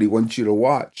watch what he wants you to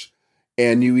watch,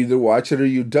 and you either watch it or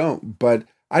you don't. But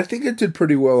I think it did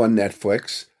pretty well on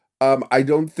Netflix. I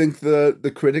don't think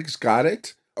the critics got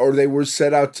it, or they were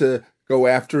set out to go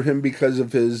after him because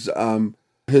of his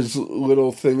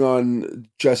little thing on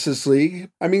Justice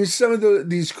League. I mean, some of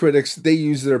these critics, they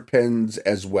use their pens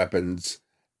as weapons,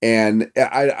 and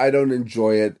I don't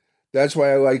enjoy it. That's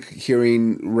why I like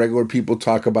hearing regular people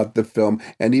talk about the film.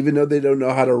 And even though they don't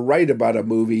know how to write about a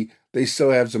movie, they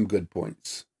still have some good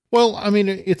points. Well, I mean,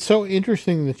 it's so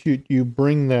interesting that you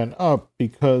bring that up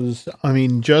because, I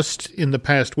mean, just in the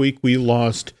past week, we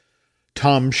lost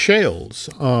Tom Shales,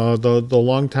 the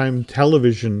longtime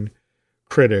television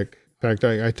critic. In fact,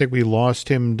 I think we lost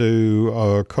him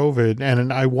to COVID.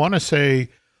 And I want to say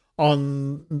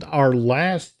on our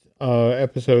last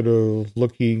episode of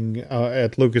looking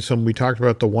at Lucasfilm, we talked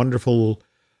about the wonderful,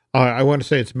 I want to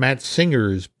say it's Matt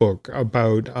Singer's book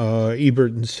about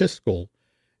Ebert and Siskel.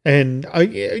 And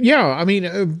I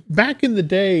mean, back in the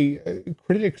day,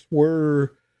 critics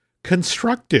were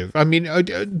constructive. I mean,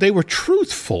 they were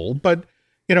truthful, but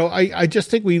I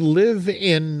just think we live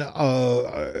in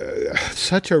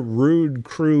such a rude,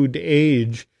 crude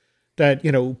age that,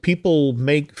 people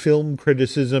make film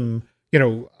criticism,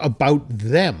 about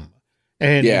them.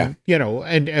 And,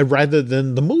 and rather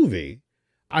than the movie.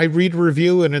 I read a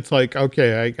review and it's like,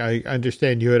 okay, I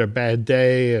understand you had a bad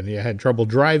day and you had trouble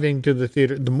driving to the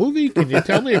theater. The movie? Can you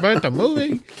tell me about the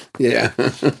movie? Yeah.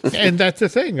 And that's the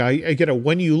thing.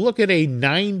 When you look at a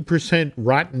 9%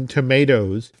 Rotten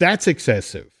Tomatoes, that's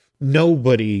excessive.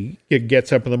 Nobody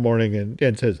gets up in the morning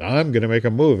and says, I'm going to make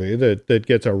a movie that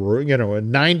gets a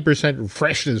 9%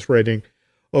 freshness rating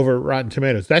over Rotten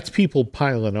Tomatoes. That's people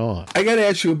piling on. I got to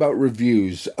ask you about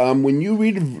reviews. When you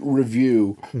read a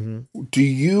review, do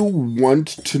you want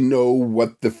to know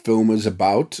what the film is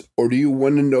about? Or do you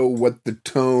want to know what the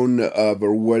tone of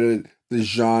or what the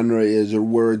genre is or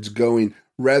where it's going,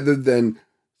 rather than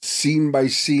scene by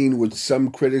scene, which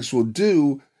some critics will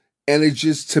do? And it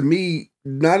just, to me,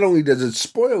 not only does it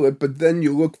spoil it, but then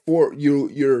you look for,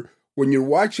 when you're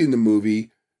watching the movie,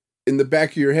 in the back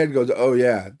of your head goes, oh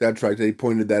yeah, that's right, they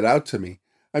pointed that out to me.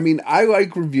 I mean, I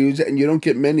like reviews, and you don't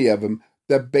get many of them,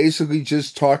 that basically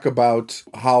just talk about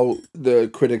how the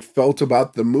critic felt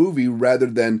about the movie rather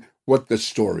than what the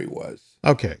story was.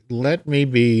 Okay, let me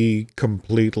be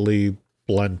completely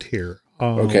blunt here.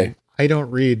 Okay. I don't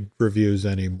read reviews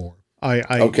anymore. There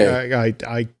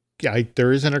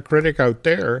isn't a critic out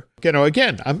there.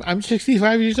 Again, I'm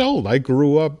 65 years old. I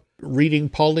grew up reading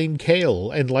Pauline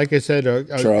Kael, and like I said,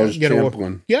 Charles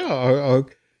Champlin.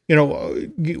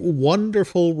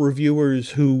 Wonderful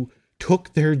reviewers who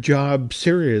took their job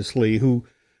seriously, who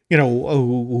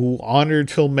honored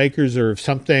filmmakers or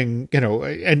something,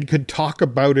 and could talk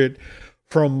about it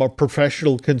from a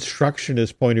professional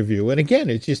constructionist point of view. And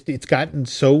again, it's gotten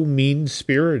so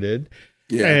mean-spirited.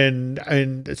 Yeah.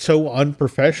 And so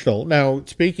unprofessional. Now,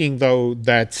 speaking though,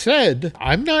 that said,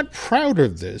 I'm not proud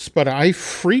of this, but I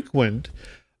frequent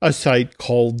a site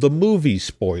called The Movie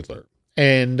Spoiler.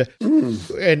 And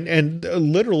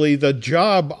literally the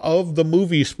job of The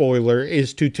Movie Spoiler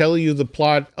is to tell you the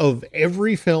plot of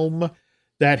every film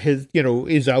that has,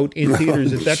 is out in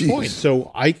theaters at that point.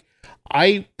 So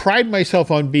I pride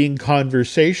myself on being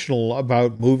conversational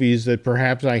about movies that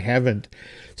perhaps I haven't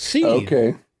seen.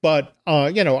 Okay. But,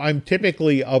 I'm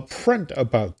typically upfront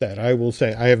about that. I will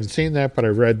say I haven't seen that, but I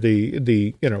read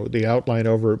the outline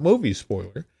over at Movie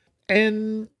Spoiler.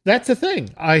 And that's the thing.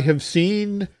 I have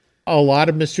seen a lot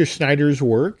of Mr. Snyder's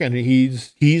work, and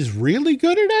he's really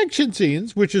good at action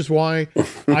scenes, which is why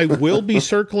I will be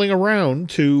circling around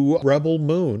to Rebel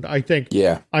Moon. I think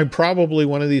I'm probably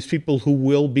one of these people who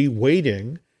will be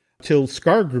waiting till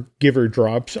Scargiver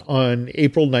drops on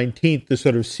April 19th to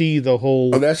sort of see the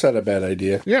whole... Oh, that's not a bad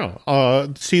idea. Yeah,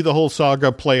 see the whole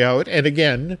saga play out. And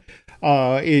again,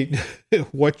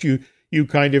 what you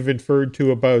kind of inferred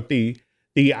to about the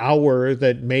hour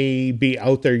that may be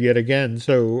out there yet again.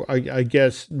 So I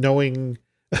guess knowing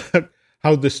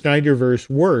how the Snyderverse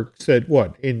works, that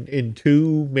in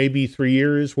 2, maybe 3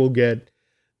 years, we'll get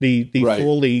the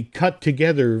fully cut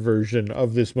together version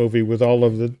of this movie with all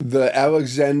of the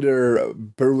Alexander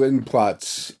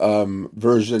Berlin-Platz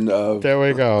version of... There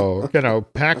we go.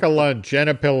 Pack a lunch and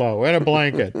a pillow and a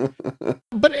blanket.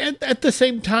 But at the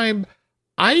same time,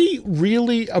 I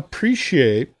really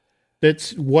appreciate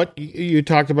that's what you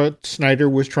talked about Snyder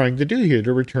was trying to do here,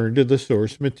 to return to the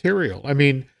source material. I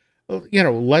mean,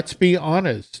 let's be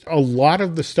honest. A lot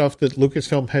of the stuff that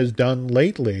Lucasfilm has done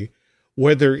lately,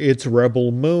 whether it's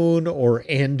Rebel Moon or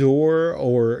Andor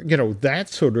or, that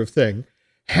sort of thing,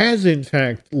 has in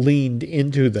fact leaned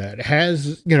into that.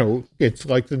 It's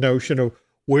like the notion of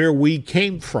where we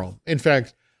came from. In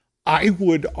fact, I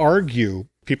would argue,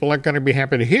 people aren't going to be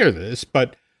happy to hear this,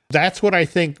 but that's what I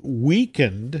think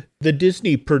weakened the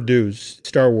Disney-produced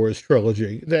Star Wars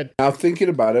trilogy. That now thinking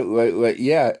about it,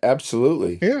 yeah,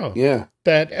 absolutely. Yeah.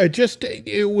 That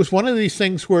it was one of these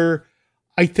things where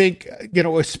I think,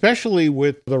 especially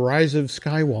with The Rise of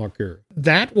Skywalker,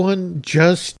 that one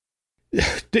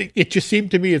it just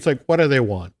seemed to me, it's like, what do they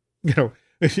want?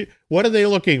 What are they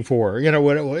looking for?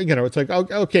 It's like,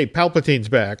 okay, Palpatine's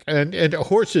back and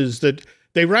horses that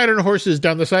they ride on horses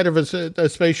down the side of a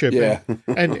spaceship. Yeah.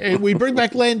 and we bring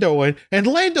back Lando and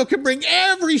Lando can bring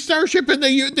every starship in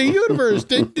the universe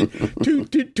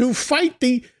to fight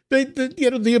the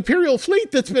Imperial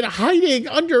fleet that's been hiding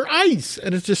under ice.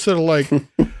 And it's just sort of like,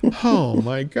 oh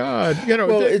my God.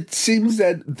 It seems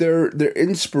that their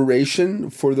inspiration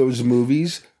for those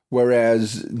movies,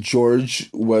 whereas George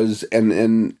was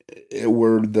and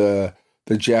were the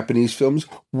Japanese films,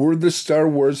 were the Star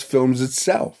Wars films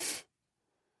itself.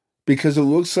 Because it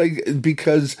looks like,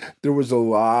 because there was a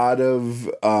lot of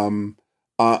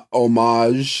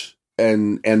homage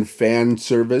and fan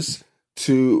service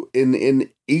to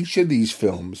in each of these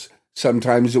films.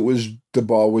 Sometimes the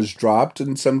ball was dropped,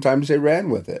 and sometimes they ran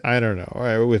with it. I don't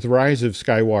know. With Rise of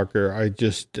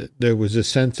Skywalker, there was a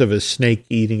sense of a snake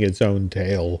eating its own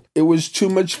tail. It was too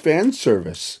much fan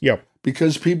service. Yep.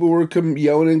 Because people were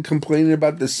yelling and complaining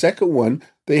about the second one.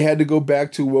 They had to go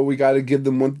back to, we got to give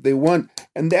them what they want.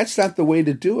 And that's not the way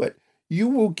to do it. You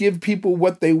will give people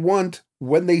what they want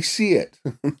when they see it.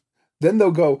 Then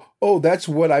they'll go, oh, that's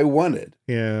what I wanted.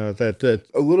 Yeah, that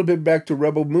a little bit back to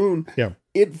Rebel Moon. Yeah.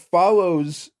 It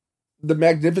follows the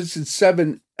Magnificent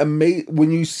Seven.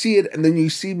 When you see it and then you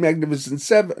see Magnificent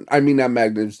Seven, I mean, not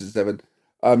Magnificent Seven,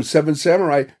 Seven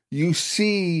Samurai, you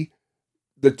see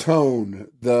the tone,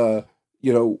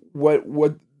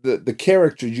 what the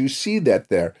characters, you see that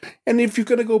there. And if you're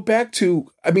going to go back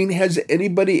to, has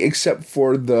anybody, except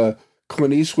for the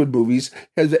Clint Eastwood movies,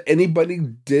 has anybody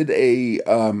did a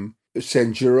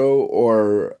Sanjuro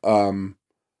or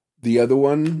the other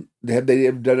one? Have they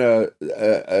ever done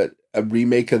a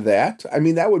remake of that?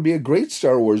 That would be a great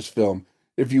Star Wars film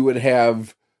if you would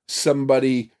have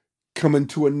somebody come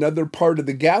into another part of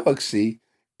the galaxy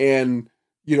and,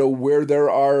 where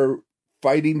there are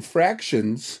fighting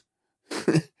fractions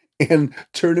and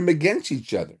turn them against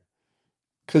each other.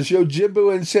 Because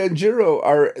Yojimbo and Sanjuro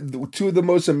are two of the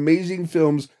most amazing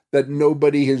films that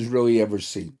nobody has really ever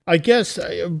seen. I guess,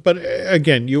 but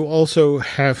again, you also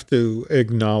have to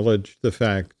acknowledge the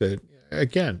fact that,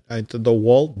 again, the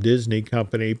Walt Disney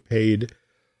Company paid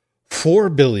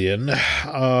 $4 billion,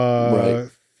 right.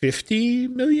 $50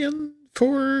 million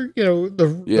for,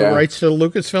 the rights to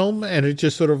Lucasfilm. And it's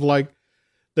just sort of like,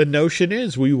 the notion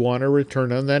is we want a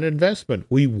return on that investment.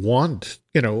 We want,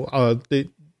 we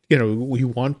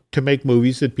want to make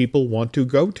movies that people want to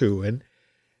go to.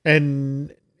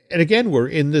 And again, we're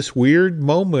in this weird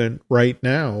moment right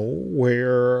now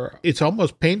where it's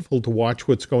almost painful to watch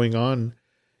what's going on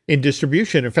in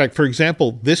distribution. In fact, for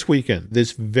example, this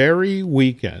very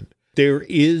weekend, there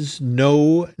is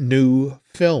no new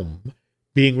film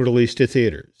being released to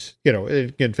theaters.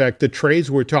 In fact, the trades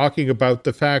were talking about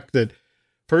the fact that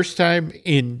first time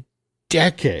in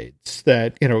decades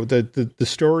that, the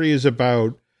story is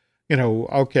about,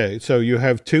 Okay, so you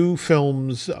have two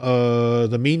films,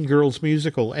 The Mean Girls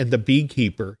musical and The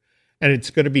Beekeeper. And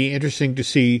it's going to be interesting to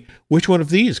see which one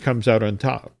of these comes out on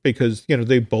top because,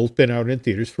 they've both been out in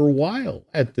theaters for a while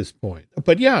at this point.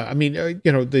 But yeah, I mean,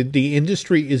 the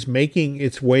industry is making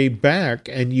its way back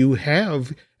and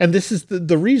and this is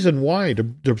the reason why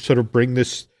to sort of bring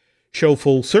this show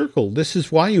full circle. This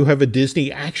is why you have a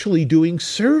Disney actually doing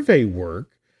survey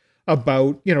work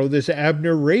about, this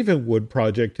Abner Ravenwood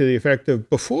project to the effect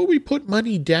of before we put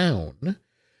money down,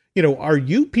 are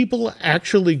you people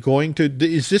actually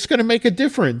is this going to make a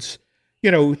difference,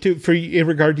 in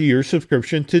regard to your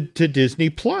subscription to Disney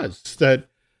Plus that,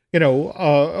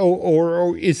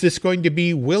 or is this going to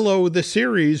be Willow the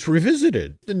series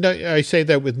revisited? And I say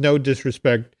that with no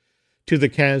disrespect to the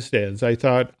Kasdans.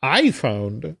 I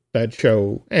found that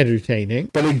show entertaining.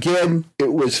 But again,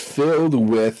 it was filled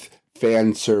with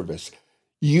fan service.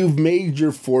 You've made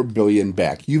your $4 billion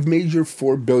back. You've made your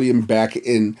 $4 billion back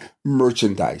in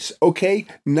merchandise. Okay,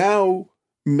 now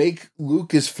make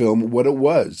Lucasfilm what it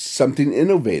was, something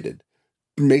innovative.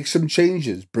 Make some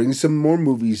changes, bring some more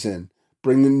movies in,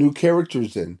 bring the new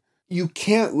characters in. You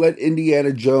can't let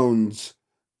Indiana Jones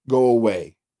go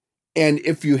away. And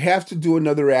if you have to do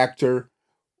another actor,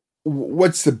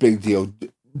 what's the big deal?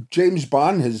 James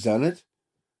Bond has done it.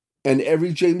 And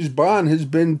every James Bond has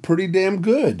been pretty damn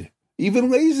good.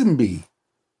 Even Lazenby.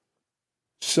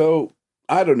 So,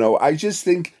 I don't know. I just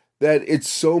think that it's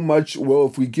so much, well,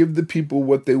 if we give the people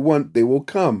what they want, they will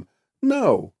come.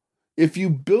 No. If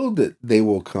you build it, they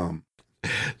will come.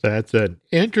 That's an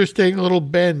interesting little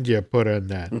bend you put on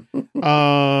that.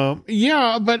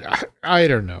 Yeah, but I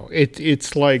don't know.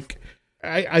 It's like,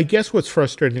 I guess what's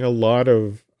frustrating a lot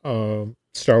of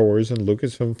Star Wars and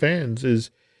Lucasfilm fans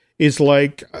is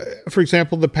like, for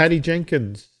example, the Patty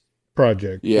Jenkins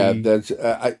project. Yeah,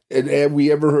 have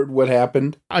we ever heard what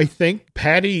happened? I think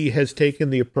Patty has taken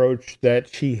the approach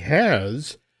that she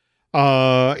has.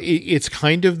 It's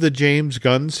kind of the James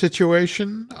Gunn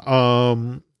situation.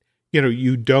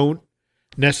 You don't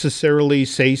necessarily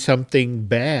say something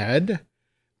bad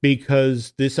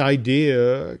because this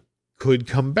idea could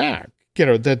come back.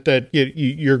 That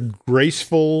you're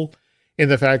graceful in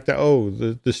the fact that,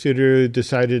 the studio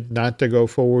decided not to go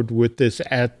forward with this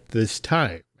at this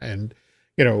time. And,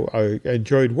 I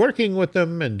enjoyed working with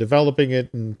them and developing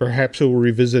it, and perhaps we'll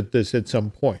revisit this at some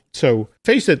point. So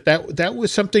face it, that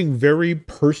was something very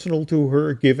personal to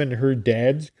her, given her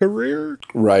dad's career.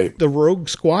 Right. The Rogue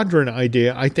Squadron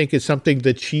idea, I think, is something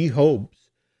that she hopes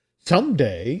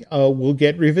someday will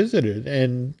get revisited.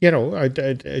 And,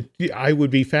 I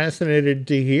would be fascinated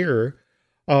to hear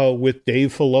with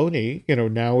Dave Filoni,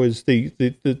 now is the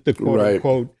quote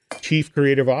unquote chief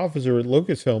creative officer at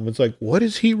Lucasfilm. It's like, what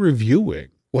is he reviewing?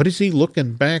 What is he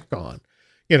looking back on?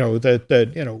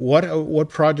 What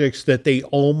projects that they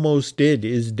almost did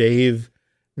is Dave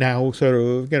now sort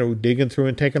of, digging through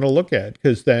and taking a look at?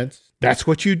 Because that's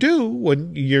what you do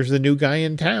when you're the new guy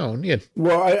in town. Yeah.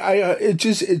 Well, it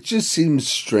just seems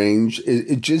strange.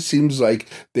 It just seems like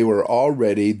they were all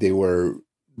ready. They were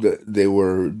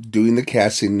doing the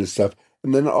casting and stuff,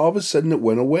 and then all of a sudden it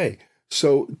went away.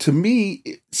 So to me,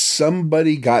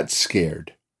 somebody got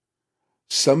scared.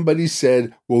 Somebody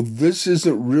said, well, this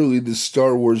isn't really the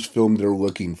Star Wars film they're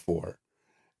looking for.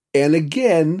 And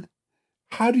again,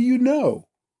 how do you know?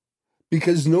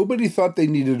 Because nobody thought they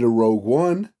needed a Rogue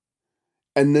One.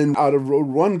 And then out of Rogue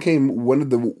One came one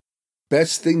of the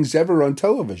best things ever on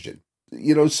television.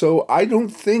 So I don't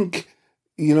think,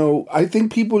 I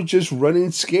think people are just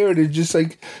running scared and just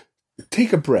like,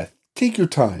 take a breath. Take your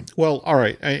time. Well, all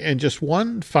right. And just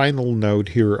one final note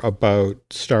here about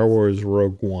Star Wars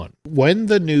Rogue One. When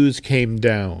the news came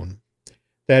down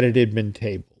that it had been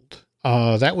tabled,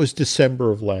 that was December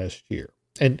of last year.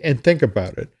 And think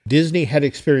about it. Disney had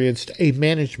experienced a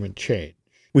management change.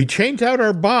 We changed out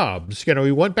our Bobs.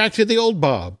 We went back to the old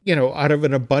Bob. Out of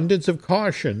an abundance of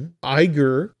caution,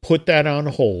 Iger put that on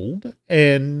hold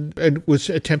and was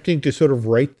attempting to sort of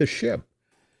right the ship.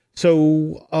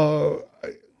 So,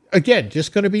 again,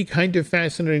 just going to be kind of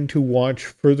fascinating to watch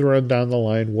further on down the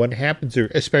line what happens here,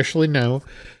 especially now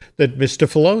that Mr.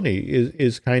 Filoni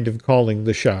is kind of calling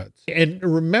the shots. And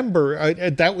remember,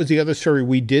 that was the other story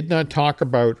we did not talk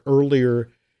about earlier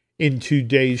in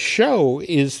today's show,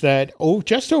 is that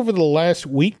just over the last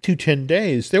week to 10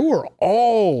 days, there were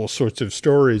all sorts of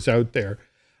stories out there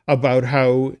about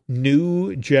how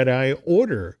New Jedi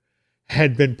Order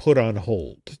had been put on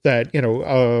hold, that,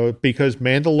 because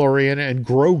Mandalorian and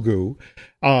Grogu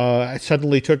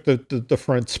suddenly took the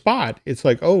front spot. It's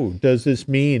like, does this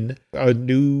mean a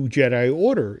New Jedi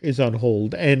Order is on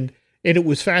hold? And And it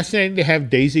was fascinating to have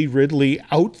Daisy Ridley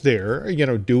out there,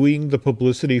 doing the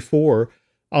publicity for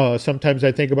Sometimes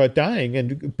I Think About Dying,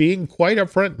 and being quite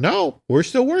upfront. No, we're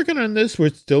still working on this. We're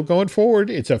still going forward.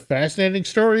 It's a fascinating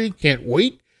story. Can't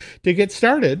wait to get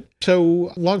started.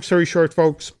 So long story short,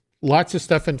 folks, lots of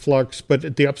stuff in flux,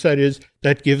 but the upside is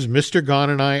that gives Mr.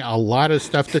 Gone and I a lot of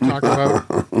stuff to talk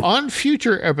about on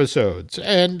future episodes.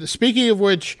 And speaking of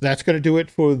which, that's going to do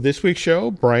it for this week's show.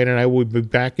 Brian and I will be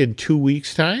back in 2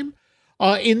 weeks' time.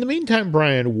 In the meantime,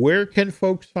 Brian, where can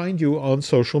folks find you on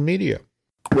social media?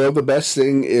 Well, the best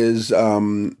thing is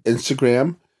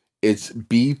Instagram. It's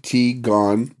BT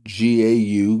Gone,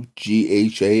 GAUGHAN.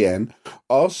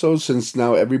 Also, since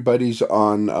now everybody's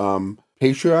on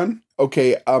Patreon,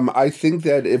 okay, I think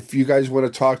that if you guys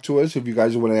want to talk to us, if you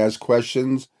guys want to ask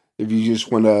questions, if you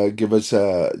just want to give us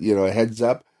a heads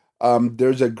up,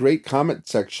 there's a great comment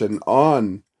section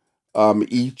on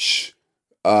each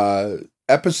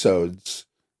episodes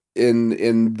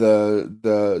in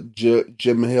the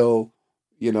Jim Hill,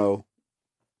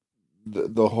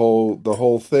 the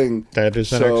whole thing. That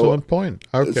is an excellent point.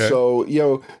 Okay. So,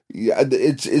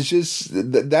 it's just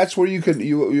that's where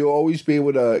you'll always be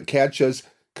able to catch us,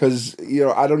 because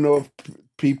I don't know if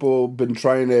people been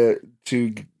trying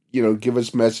to give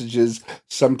us messages.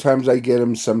 Sometimes I get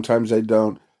them, sometimes I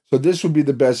don't. So this would be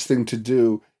the best thing to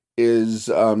do, is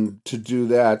to do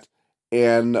that.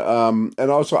 And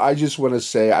also, I just want to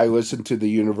say, I listened to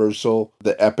the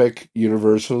Epic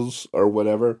Universals or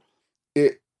whatever.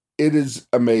 It is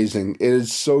amazing. It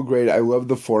is so great. I love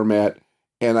the format,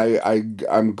 and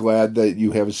I'm glad that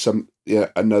you have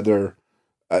another.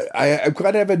 I'm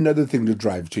glad I have another thing to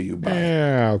drive to you by.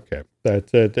 Yeah, okay.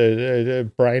 That's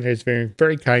Brian is very,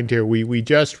 very kind here. We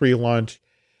just relaunched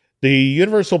the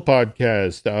Universal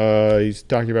podcast. He's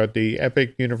talking about the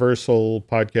Epic Universal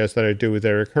podcast that I do with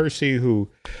Eric Hersey, who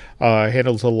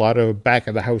handles a lot of back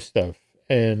of the house stuff.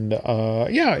 And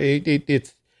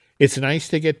it's nice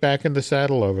to get back in the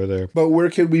saddle over there. But where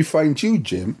can we find you,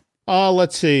 Jim?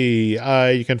 Let's see.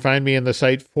 You can find me on the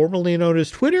site formerly known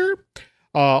as Twitter.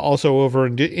 Also over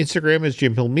on Instagram as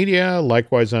Jim Hill Media.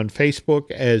 Likewise on Facebook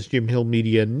as Jim Hill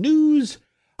Media News.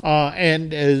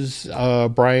 And as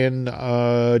Brian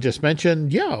just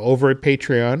mentioned, over at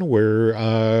Patreon,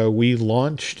 where we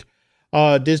launched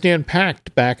Disney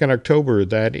Unpacked back in October.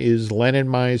 That is Len and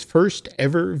Mai's first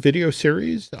ever video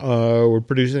series. We're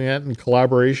producing that in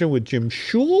collaboration with Jim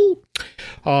Schul,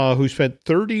 who spent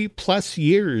 30 plus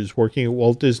years working at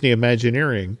Walt Disney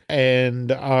Imagineering. And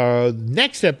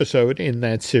next episode in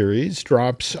that series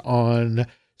drops on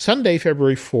Sunday,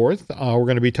 February 4th. We're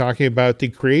going to be talking about the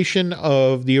creation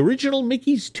of the original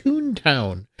Mickey's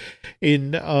Toontown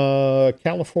in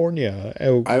California.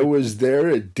 I was there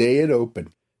a day it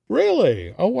opened.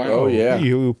 Really? Oh, wow. Oh, yeah.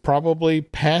 You probably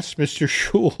passed Mr.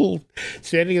 Schul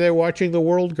standing there watching the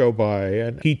world go by.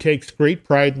 And he takes great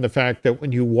pride in the fact that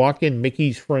when you walk in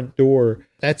Mickey's front door,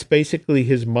 that's basically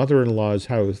his mother-in-law's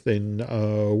house in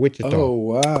Wichita. Oh,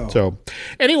 wow. So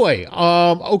anyway,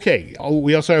 okay.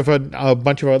 We also have a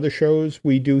bunch of other shows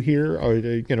we do here.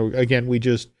 Again, we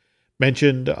just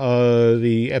mentioned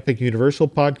the Epic Universal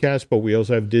podcast, but we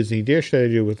also have Disney Dish that I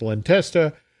do with Len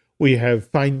Testa. We have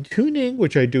Fine Tuning,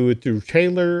 which I do it through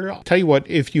Taylor. I'll tell you what,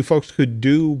 if you folks could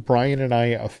do Brian and I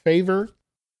a favor,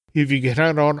 if you get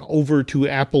on over to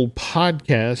Apple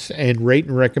Podcasts and rate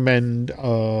and recommend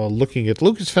looking at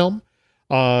Lucasfilm,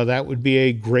 that would be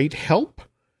a great help.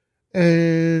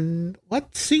 And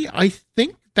let's see, I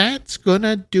think that's going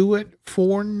to do it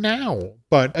for now.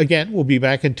 But again, we'll be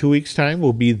back in 2 weeks' time.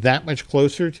 We'll be that much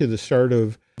closer to the start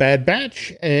of Bad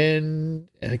Batch, and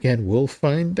again, we'll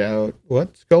find out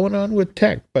what's going on with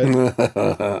tech.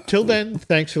 But till then,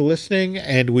 thanks for listening,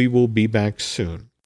 and we will be back soon.